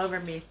all over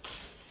me.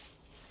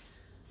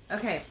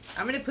 Okay,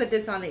 I'm going to put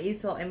this on the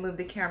easel and move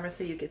the camera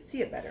so you can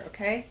see it better,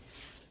 okay?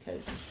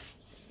 Because,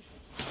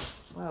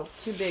 well,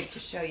 too big to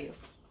show you.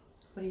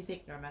 What do you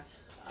think, Norma?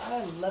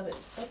 I love it.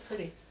 It's so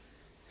pretty.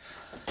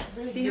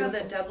 Really see beautiful.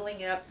 How the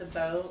doubling up the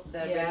bow, the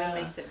ribbon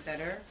makes it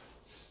better?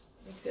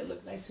 Makes it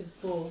look nice and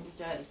full. It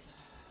does.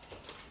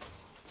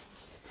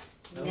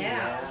 Oh,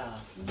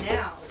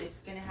 now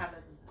it's going to have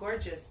a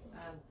gorgeous,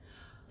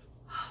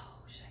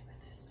 should I put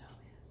this? No, man.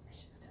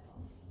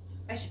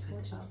 I should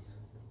put the bow.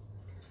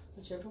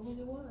 Whichever one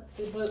you want.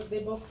 They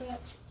both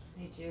match.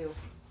 They do.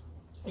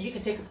 You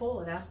can take a poll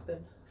and ask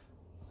them,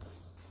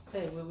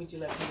 hey, what would you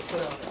like me to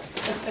put on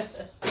there?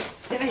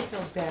 Then I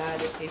feel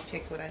bad if they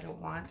pick what I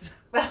don't want.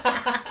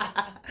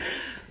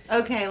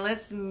 Okay,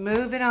 let's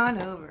move it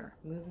on over.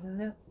 Move it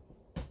on up.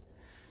 I'm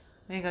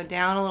going to go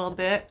down a little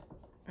bit.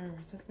 Or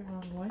is that the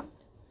wrong one?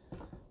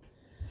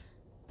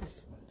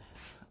 This one.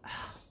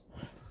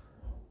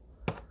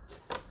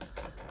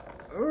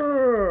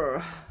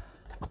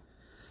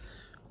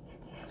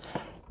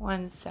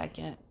 One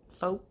second,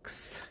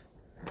 folks.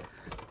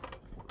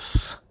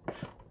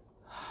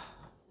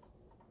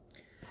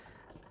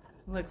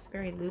 Looks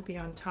very loopy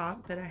on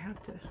top, but I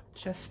have to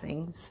adjust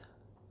things.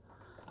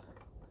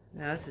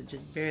 Now this is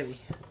just barely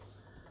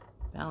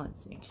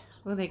balancing.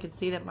 Well, they can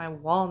see that my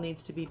wall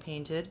needs to be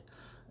painted.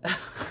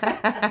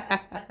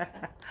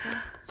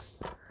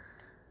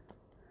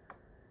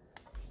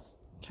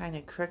 Kind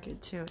of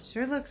crooked too. It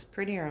sure looks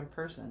prettier in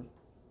person.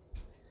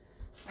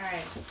 All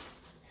right.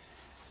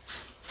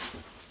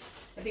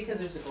 I think because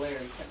there's a glare,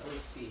 you can't really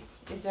see.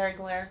 Is there a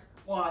glare?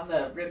 Well, on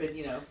the ribbon,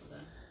 you know.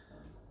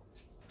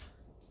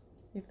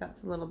 If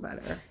that's a little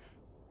better.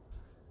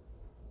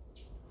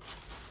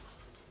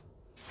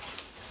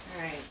 All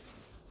right.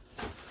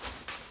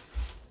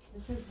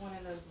 This is one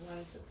of those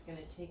ones that's going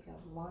to take a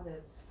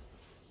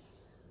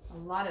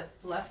lot of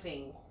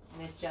fluffing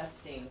and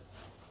adjusting.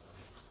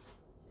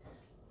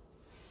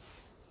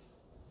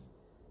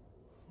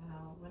 So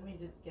let me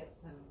just get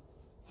some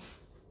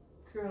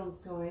curls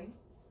going.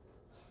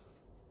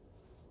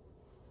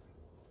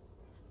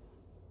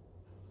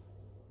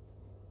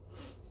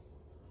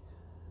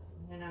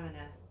 And then I'm going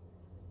to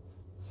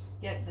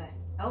get the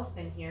elf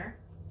in here.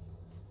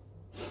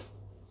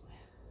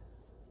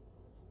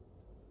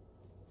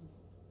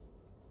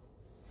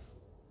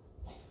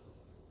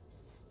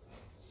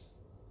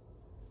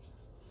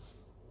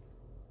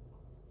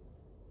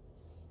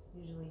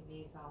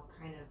 these all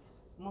kind of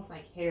almost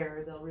like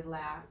hair. They'll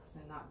relax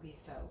and not be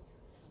so.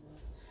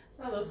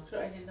 Oh, those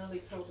I didn't know they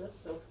curled up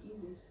so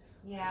easy.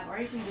 Yeah, or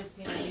you can just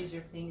use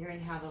your finger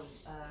and have a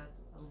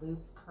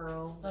loose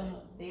curl.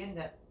 They end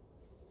up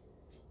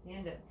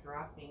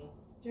dropping.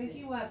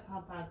 Drinky, what,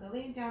 Papa? Go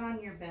lay down on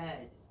your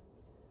bed.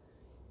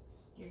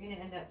 You're gonna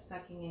end up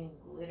sucking in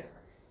glitter.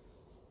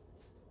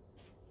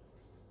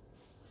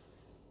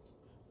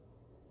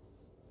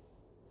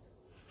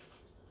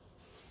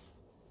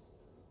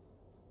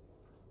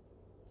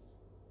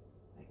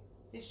 Like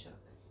fish hook.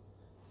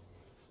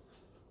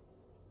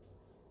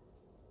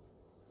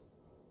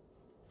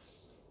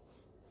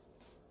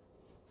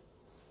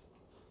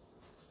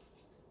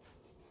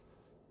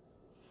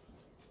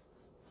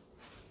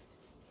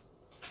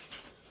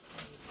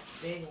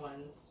 Big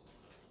ones.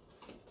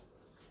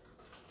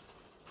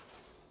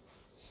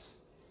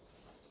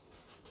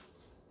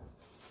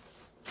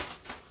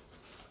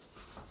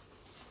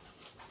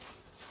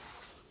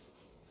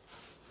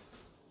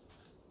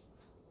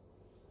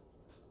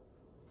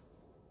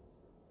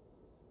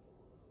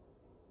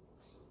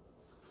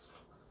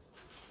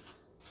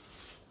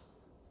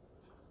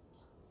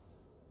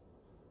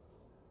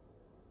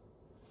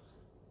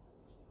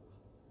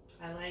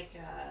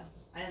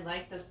 I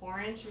like the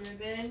 4-inch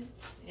ribbon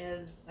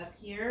is up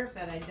here,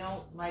 but I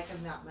don't like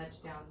them that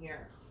much down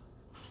here.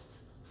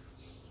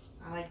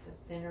 I like the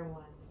thinner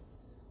ones.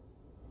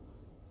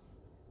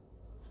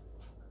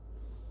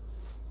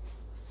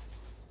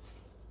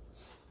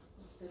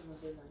 Those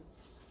ones are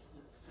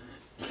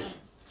nice.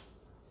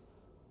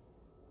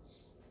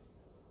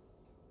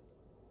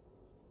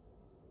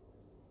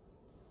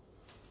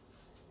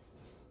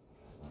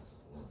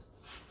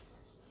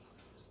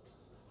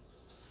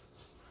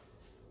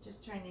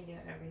 Just trying to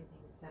get everything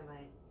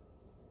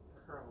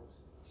semi-curled.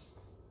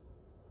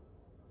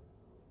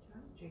 Oh,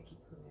 Drinky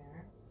Poo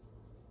there.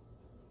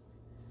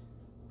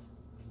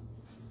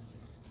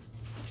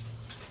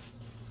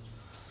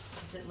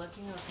 Is it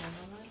looking okay,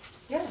 Mama?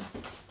 Yeah.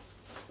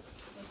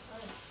 That's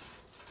nice.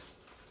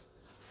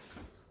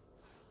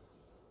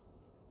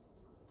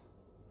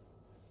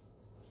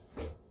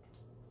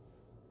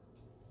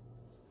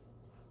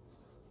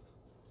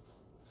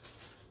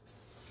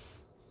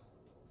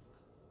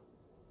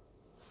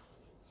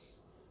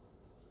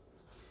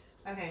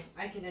 Okay,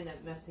 I could end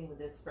up messing with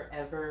this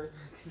forever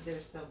because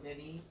there's so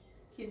many.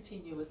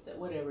 Continue with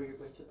whatever you're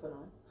going to put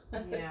on.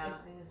 Yeah,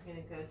 I'm just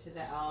gonna go to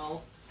the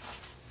elf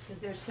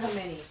because there's so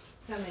many.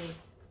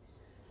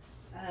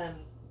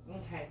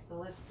 Okay, so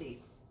let's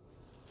see.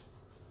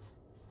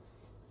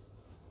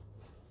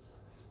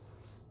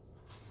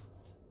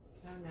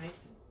 So nice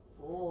and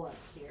full up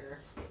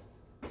here.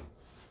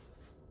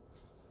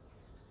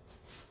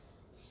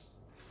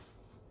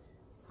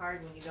 It's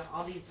hard when you got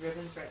all these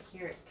ribbons right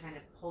here. It kind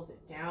of pulls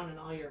it down, and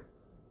all your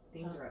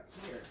things are up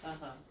here. All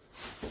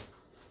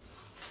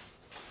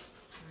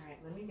right,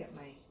 let me get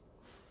my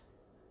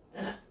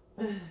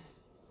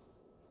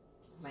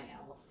my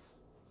elf.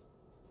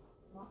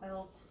 Well,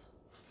 elf.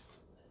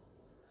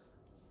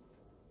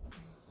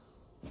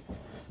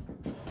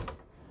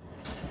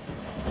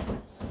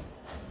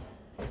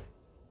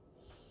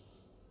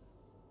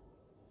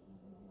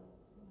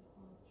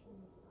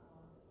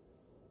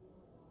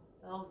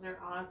 Elves are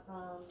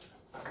awesome.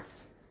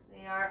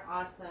 They are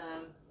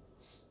awesome.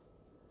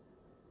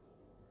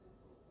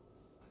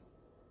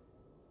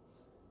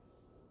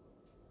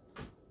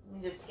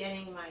 I'm just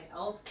getting my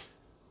elf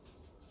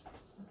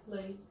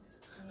Legs.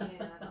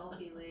 Yeah,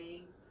 elfie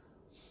legs.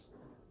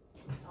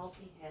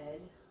 Elfie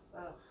head.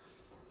 Oh.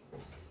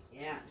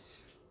 Yeah.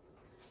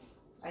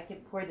 I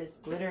could pour this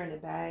glitter in a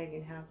bag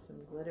and have some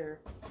glitter.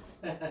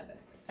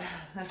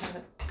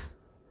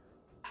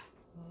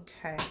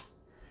 Okay.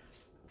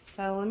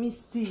 So let me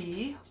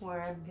see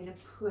where I'm going to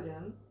put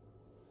them.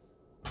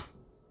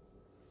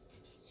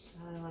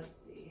 Let's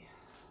see.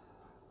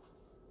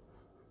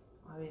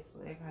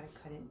 Obviously, I got to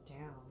cut it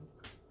down.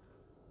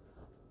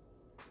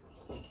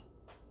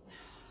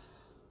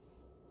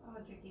 Oh,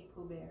 Drinky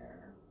Poo Bear.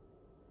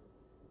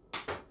 I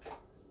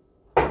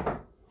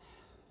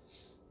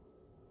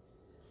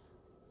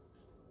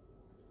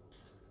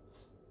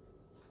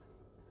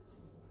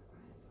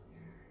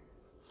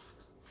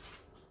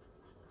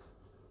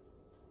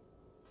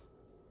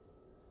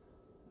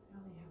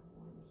only have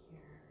one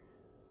here.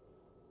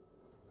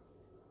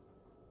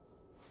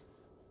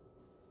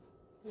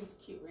 He's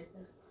cute right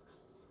there.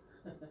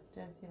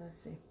 Does he?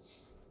 Let's see.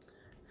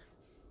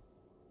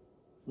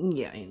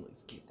 Yeah, he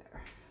looks cute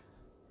there.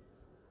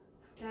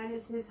 That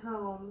is his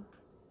home.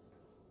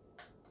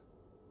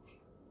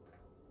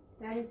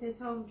 That is his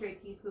home,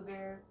 Drinky Poo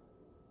Bear.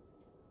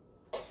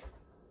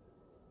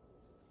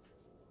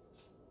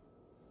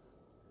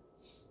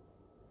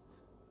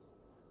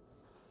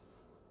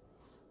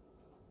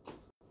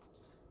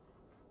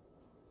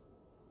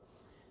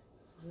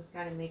 Just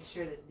got to make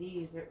sure that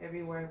these are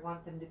everywhere I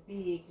want them to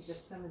be, because if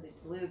some of the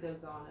glue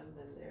goes on them,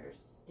 then they're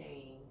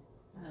staying.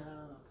 Oh,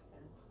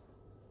 okay.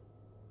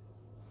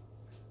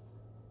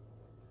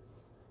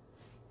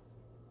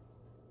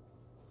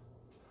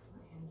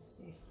 And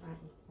stay front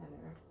and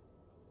center.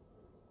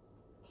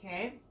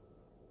 Okay.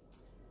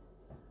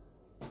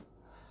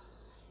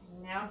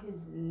 Now his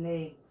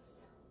legs.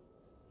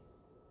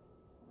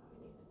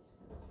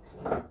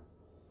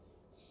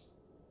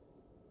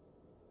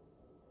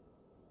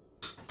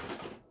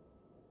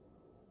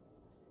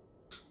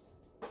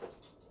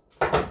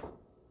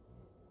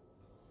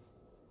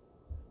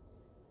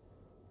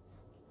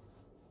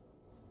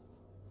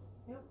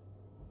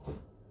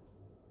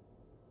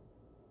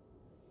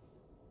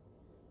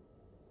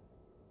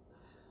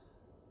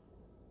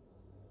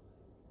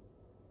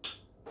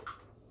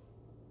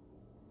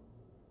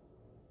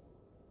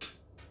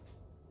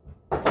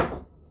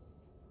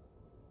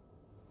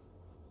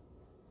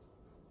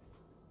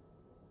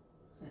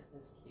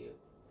 That's cute.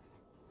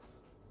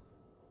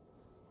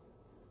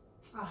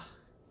 Oh,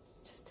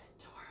 it's just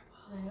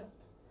adorable.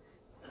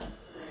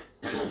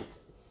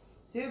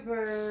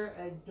 Super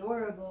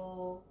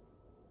adorable.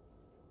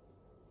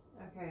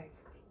 Okay,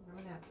 I'm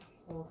gonna have to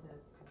hold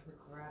this because of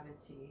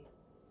gravity.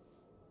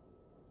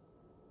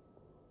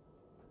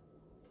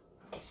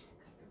 I should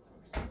cut this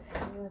over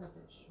just a little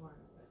bit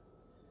shorter, but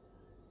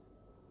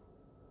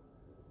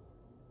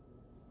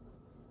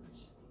that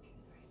should be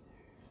good right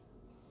there.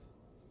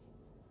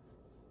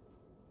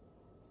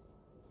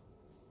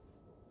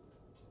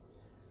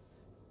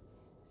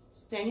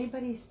 Is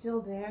anybody still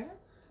there?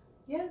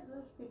 Yeah,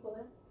 there's people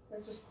there.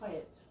 They're just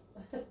quiet.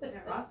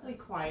 They're awfully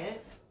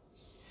quiet.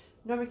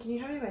 Norma, can you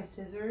hand me my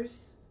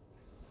scissors?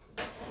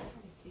 I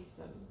see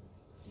some.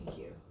 Thank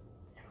you.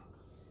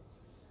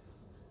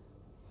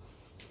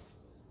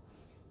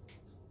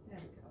 There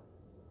we go.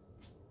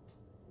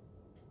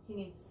 He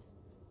needs,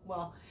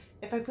 well,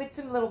 if I put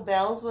some little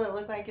bells, will it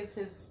look like it's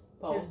his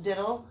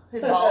diddle?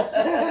 His balls.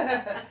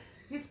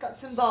 He's got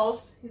some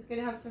balls. He's going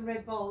to have some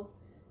red balls.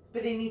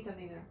 But he needs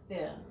something there.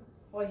 Yeah.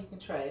 Well, you can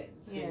try it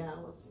and see. Yeah,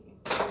 we'll see.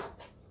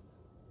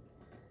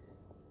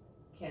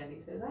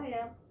 Candy says, I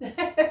am.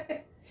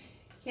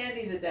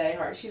 Candy's a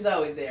diehard. She's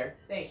always there.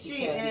 Thank you,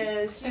 Candy. She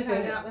is. She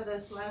hung out with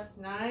us last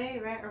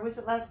night, right? Or was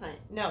it last night?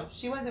 No,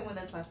 she wasn't with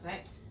us last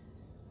night.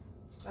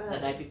 The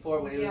night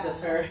before when it was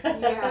just her.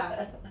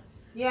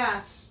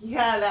 Yeah,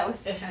 that was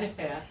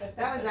Yeah.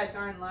 that was that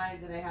darn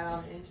live that I had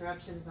all the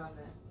interruptions on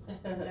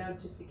the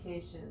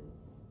notifications.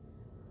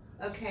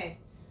 Okay,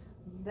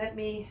 let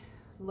me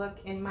look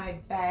in my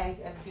bag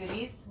of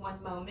goodies.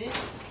 One moment.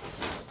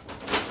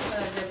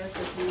 Deborah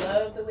says,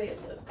 love the way it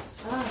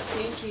looks. Oh,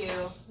 thank you.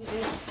 It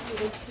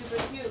is super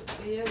cute.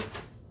 It is.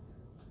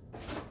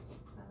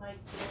 I like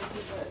the way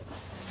it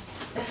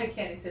looks.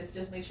 Candy says,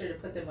 just make sure to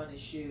put them on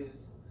his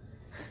shoes.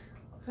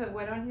 Put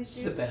what on his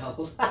shoes? The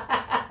bells.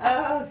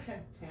 Oh,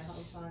 the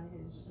bells on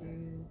his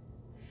shoes.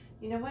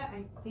 You know what?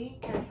 I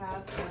think I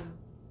have some.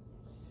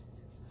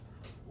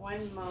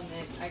 One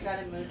moment. I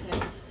gotta move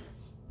him.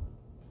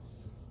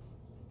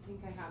 I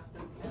think I have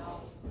some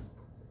bells.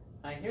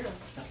 I hear them.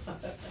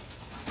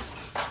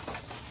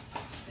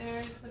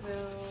 There's the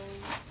bells.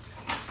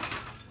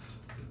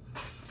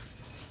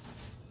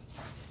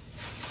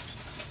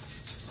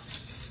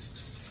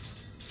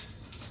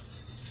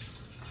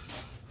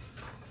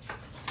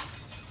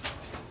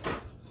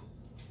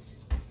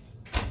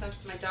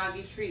 That's my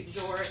doggy treat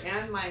drawer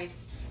and my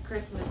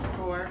Christmas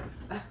drawer.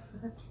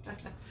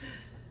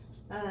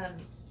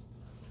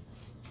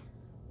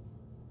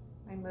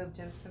 I moved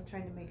him, so I'm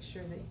trying to make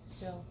sure that he's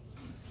still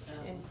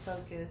in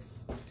focus.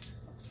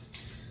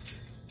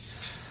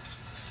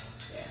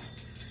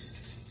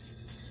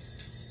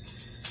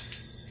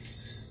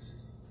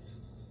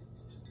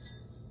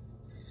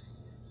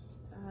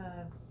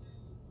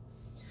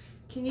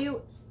 Can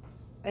you,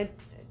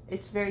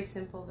 it's very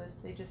simple,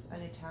 they just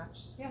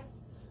unattach. Yeah.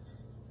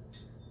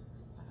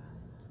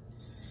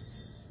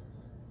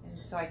 And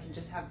so I can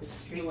just have the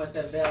string. You want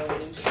the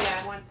bells? Yeah,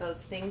 I want those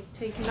things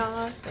taken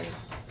off.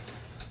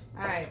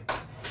 Alright,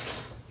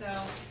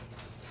 so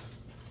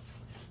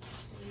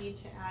we need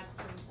to add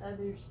some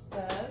other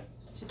stuff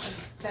to be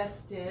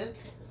festive.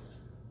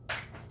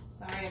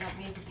 Sorry, I don't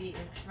mean to be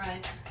in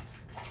front.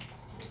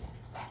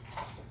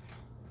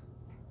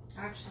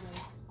 Actually,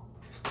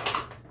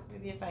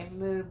 maybe if I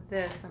move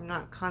this, I'm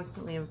not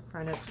constantly in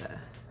front of the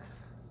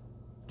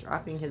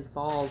dropping his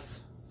balls.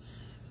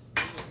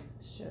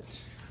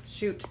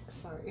 Shoot,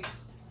 sorry.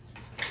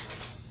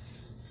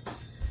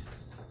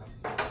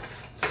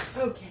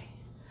 Okay.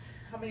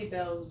 How many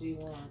bells do you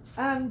want?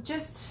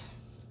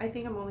 I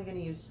think I'm only going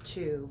to use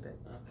 2, but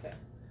okay.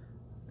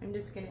 I'm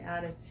just going to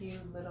add a few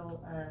little,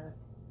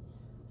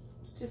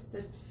 just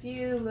a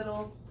few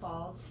little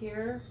balls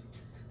here.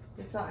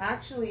 This will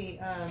actually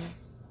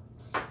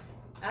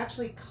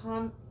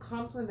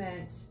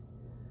complement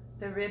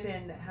the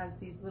ribbon that has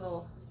these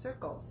little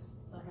circles.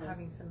 I'm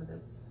having some of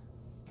those.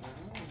 Oh,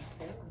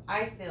 okay.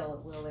 I feel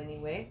it will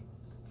anyway.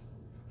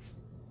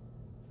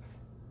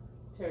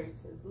 Terry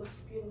says, looks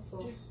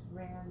beautiful. Just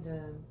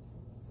random.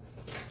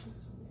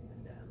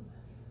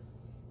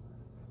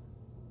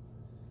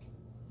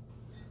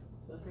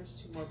 So here's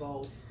 2 more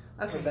balls.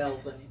 Okay. Or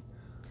bells, I mean.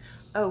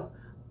 Oh,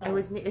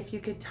 if you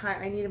could tie,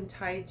 I need them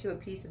tied to a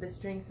piece of the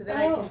string so that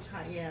I can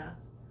tie, yeah.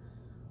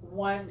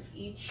 One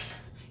each?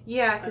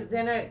 Yeah,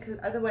 because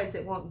otherwise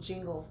it won't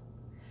jingle.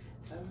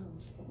 Oh,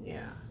 okay.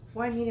 Yeah.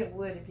 Well, I mean it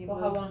would if you Well,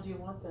 moved. how long do you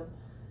want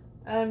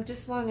them?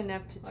 Just long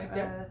enough to Like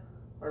that?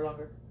 Or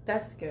longer?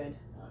 That's good.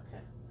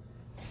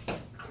 Okay. That's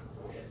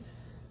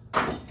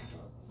good.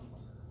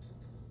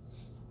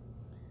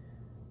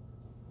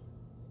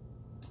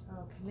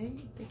 Oh, can they?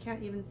 They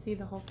can't even see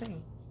the whole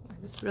thing. I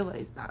just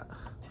realized that.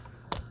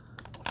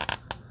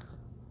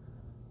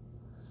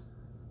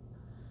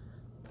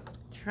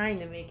 Trying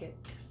to make it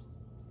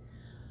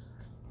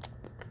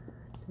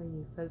so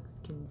you folks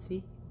can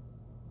see.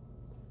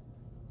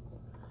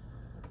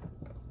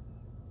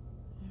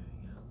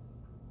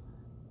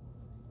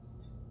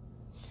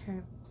 There we go.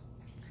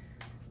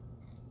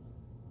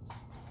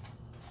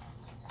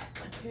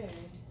 Okay. Okay.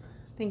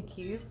 Thank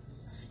you.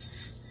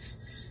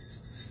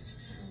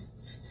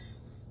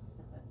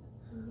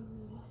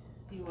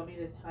 Do you want me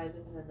to tie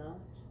them in a knot?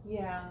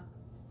 Yeah.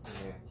 So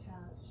they're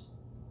attached.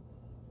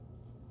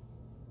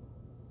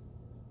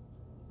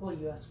 Well,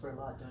 you ask for a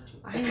lot, don't you?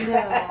 I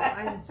know.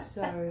 I'm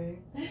sorry.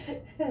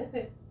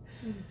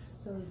 I'm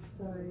so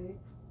sorry.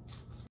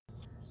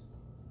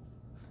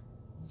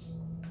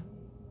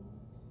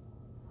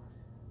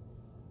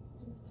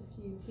 Just a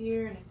few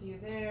here and a few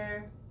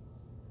there.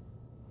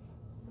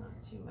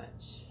 Not too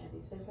much.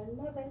 Andy says, I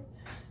love it.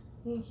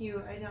 Thank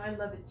you. I know. I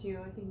love it too.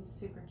 I think it's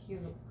super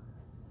cute.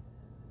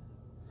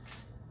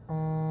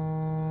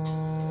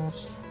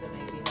 It's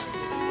amazing how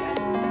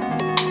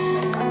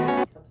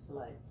it comes to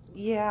life.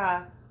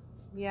 Yeah.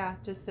 Yeah.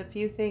 Just a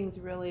few things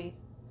really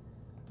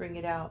bring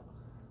it out.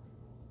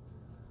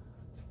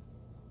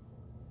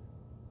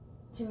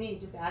 To me,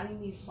 just adding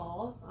these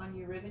balls on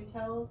your ribbon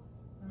tails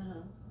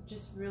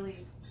just really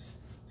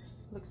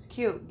looks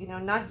cute. You know,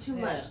 not too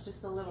much,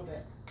 just a little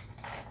bit.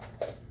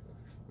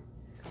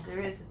 There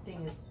is a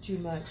thing that's too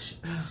much.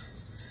 I have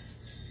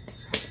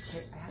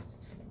to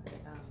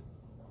take my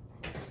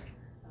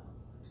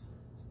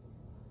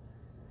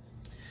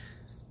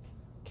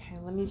Okay,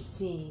 let me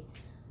see.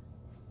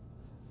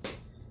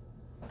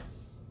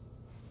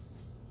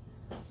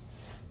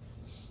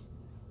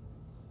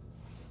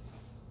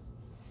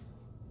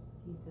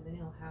 See, so then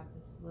he'll have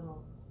this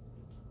little.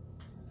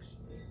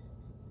 Actually,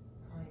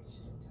 probably I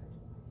should have tied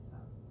it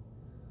myself.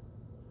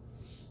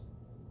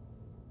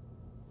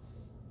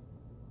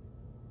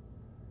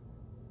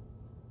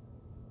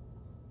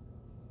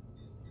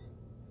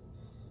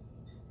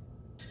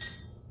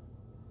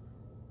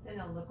 Then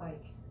it'll look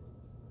like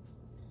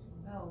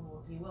bell.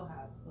 Well, he will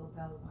have little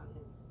bells on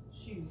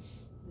his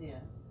shoes. Yeah.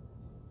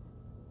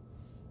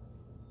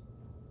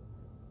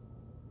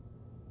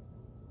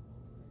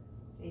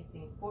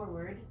 Facing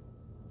forward.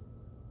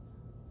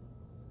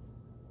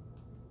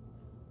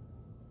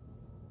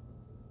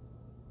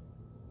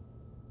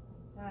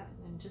 Like that,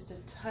 and then just a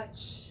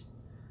touch.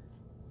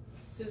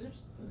 Scissors?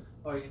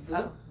 Or you glue?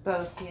 Oh,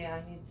 both. Yeah,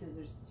 I need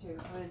scissors too.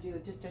 I'm gonna do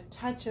just a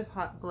touch of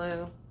hot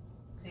glue.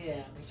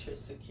 Yeah, make sure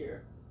it's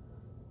secure.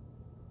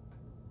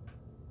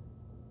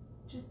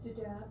 Just a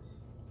dab.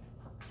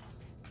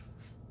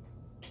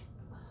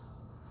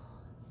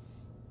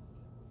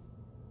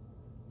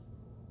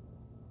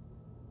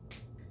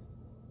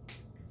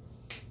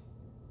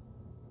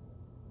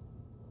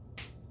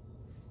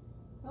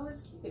 Oh,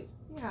 that's cute.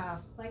 Yeah.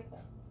 I like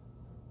that.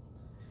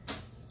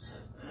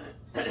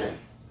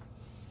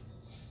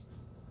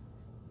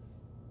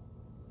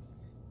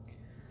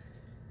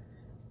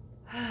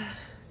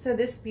 So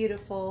this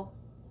beautiful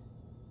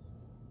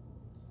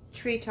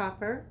tree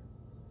topper,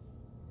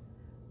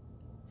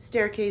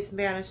 staircase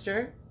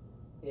banister,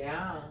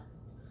 Yeah.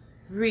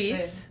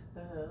 wreath,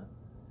 Uh-huh.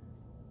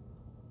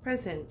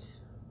 present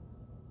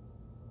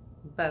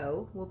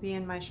bow will be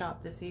in my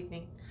shop this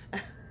evening.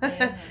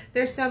 Yeah.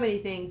 There's so many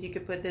things you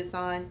could put this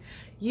on.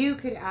 You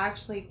could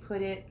actually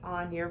put it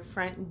on your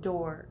front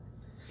door.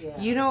 Yeah.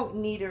 You don't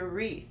need a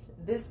wreath.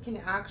 This can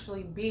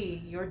actually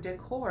be your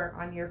decor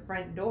on your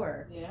front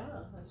door. Yeah,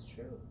 that's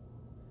true.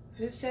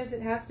 This says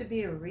it has to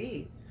be a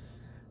wreath.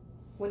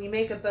 When you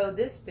make a bow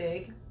this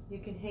big, you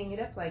can hang it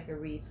up like a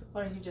wreath.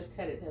 Why don't you just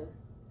cut it, Heather?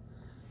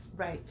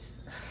 Right.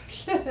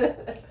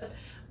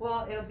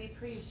 Well, it'll be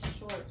pretty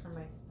short for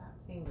my fat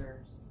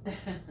fingers.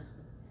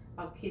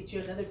 I'll get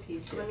you another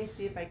piece here. Let me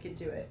see if I could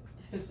do it.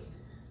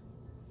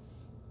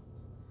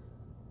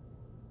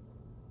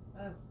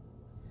 Oh,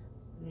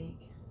 leak.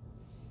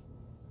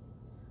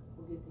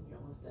 Well, good thing you're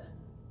almost done.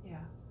 Yeah.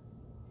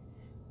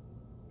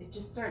 It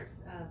just starts,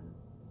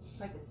 it's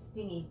like a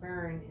stingy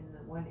burn in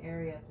the one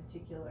area in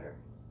particular.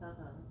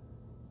 Uh-huh.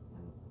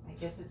 I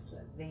guess it's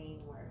the vein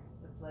where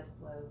the blood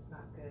flows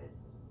not good.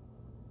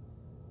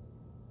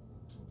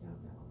 I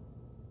don't know.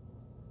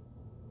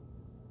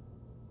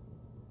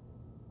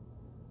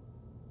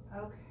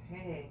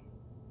 Okay.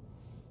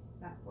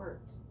 That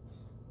worked.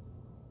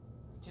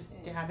 Just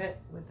Okay. dab it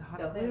with the hot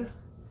Double. glue.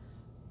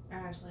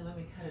 Actually, let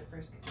me cut it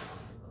first because it's a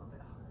little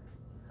bit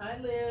hard. Hi,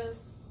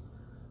 Liz.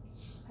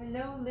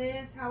 Hello,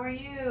 Liz. How are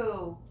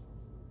you?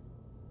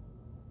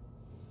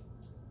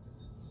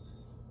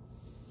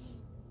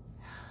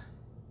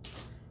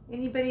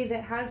 Anybody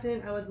that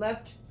hasn't, I would love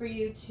for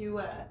you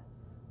to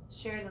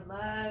share the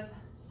love,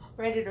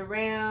 spread it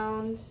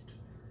around.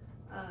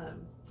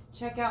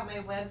 Check out my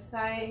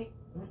website.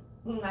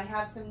 I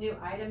have some new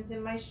items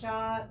in my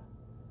shop.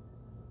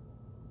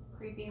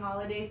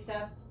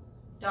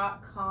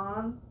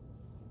 creepyholidaystuff.com.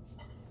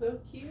 So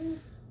cute.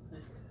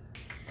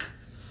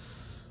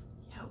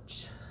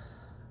 Ouch.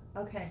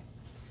 Okay.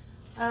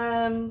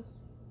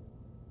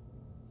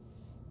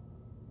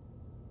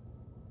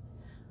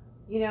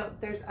 You know,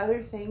 there's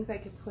other things I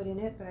could put in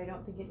it, but I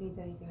don't think it needs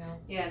anything else.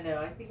 Yeah, no,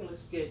 I think it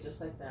looks good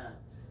just like that.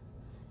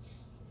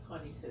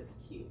 Connie says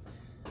cute.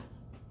 Yes,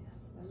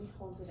 let me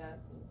hold it up.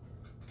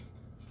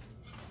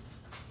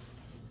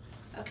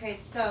 Okay,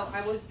 so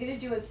I was gonna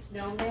do a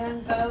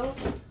snowman bow,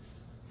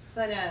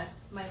 but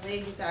my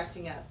leg is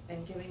acting up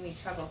and giving me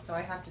trouble, so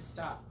I have to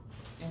stop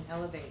and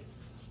elevate.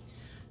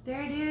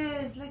 There it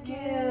is. Look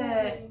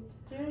at it.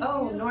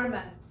 Oh, beautiful.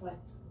 Norma. What?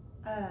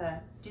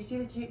 Do you see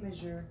the tape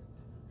measure?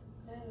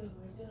 No,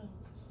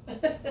 I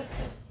don't.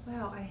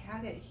 Wow, I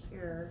had it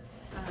here.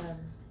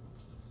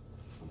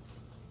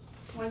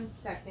 1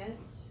 second.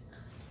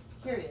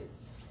 Here it is.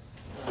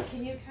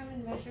 Can you come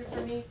and measure for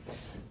me?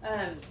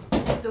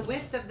 The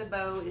width of the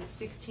bow is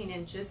 16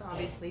 inches,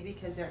 obviously,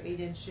 because there are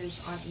 8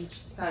 inches on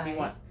each side. You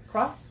want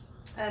cross?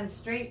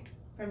 Straight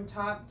from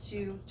top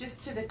to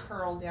just to the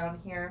curl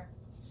down here.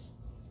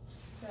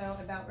 So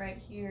about right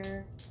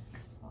here.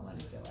 Oh, let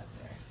me go up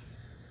there.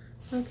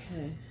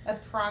 Okay.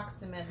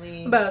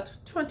 Approximately. About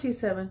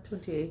 27,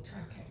 28.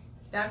 Okay.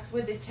 That's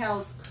with the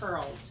tails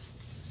curled.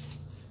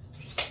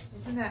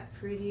 Isn't that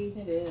pretty?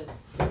 It is.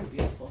 Very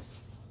beautiful.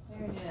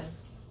 There it is.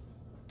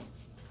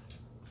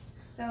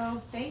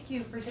 So thank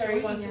you for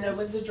Terry joining wants to know us.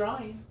 when's the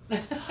drawing.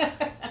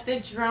 The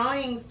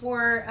drawing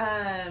for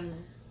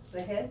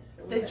The head?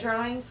 the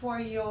drawing for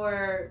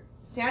your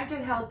Santa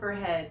helper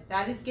head,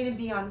 that is going to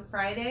be on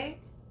Friday.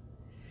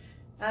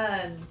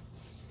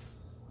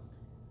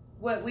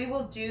 What we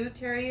will do,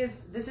 Terry, is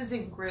this is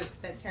in group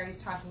that Terry's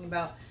talking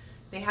about.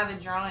 They have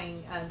a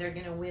drawing. They're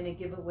going to win a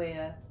giveaway,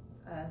 a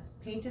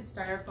painted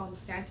styrofoam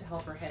Santa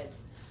helper head.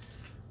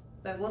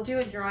 But we'll do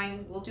a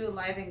drawing. We'll do a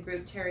live in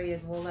group, Terry,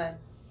 and we'll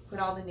put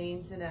all the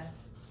names in a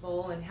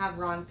bowl and have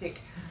Ron pick.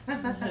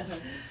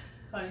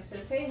 Connie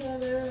says, hey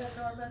Heather,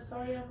 Norma,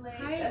 sorry I'm late.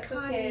 Hi, That's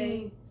Connie.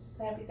 okay. Just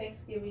happy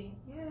Thanksgiving.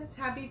 Yes,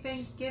 happy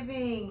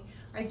Thanksgiving.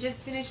 I just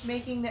finished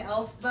making the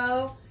elf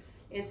bow.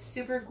 It's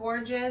super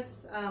gorgeous.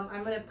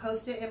 I'm going to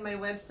post it in my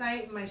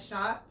website, in my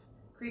shop,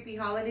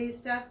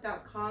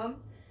 creepyholidaystuff.com.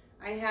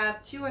 I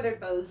have 2 other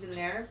bows in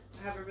there.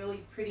 I have a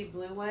really pretty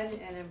blue one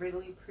and a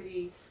really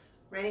pretty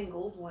red and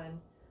gold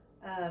one.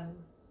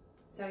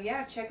 So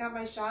yeah, check out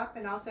my shop.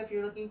 And also if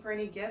you're looking for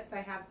any gifts, I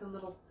have some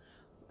little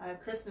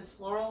Christmas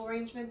floral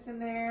arrangements in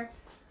there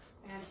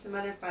and some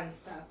other fun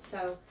stuff.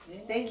 So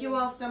thank you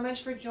all so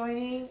much for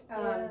joining.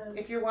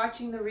 If you're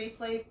watching the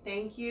replay,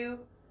 thank you.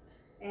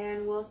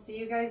 And we'll see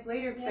you guys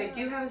later, because I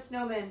do have a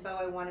snowman bow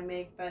I want to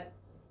make, but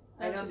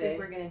I don't think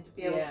we're going to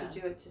be able to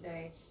do it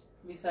today.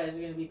 Besides,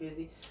 we're going to be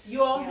busy.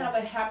 You all have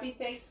a happy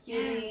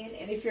Thanksgiving.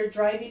 Yes. And if you're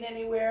driving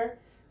anywhere,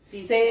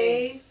 be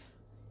safe.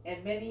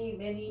 And many,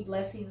 many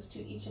blessings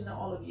to each and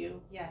all of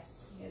you.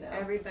 Yes. You know,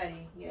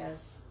 everybody.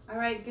 Yes. All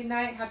right. Good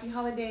night. Happy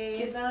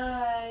holidays. Good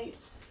night.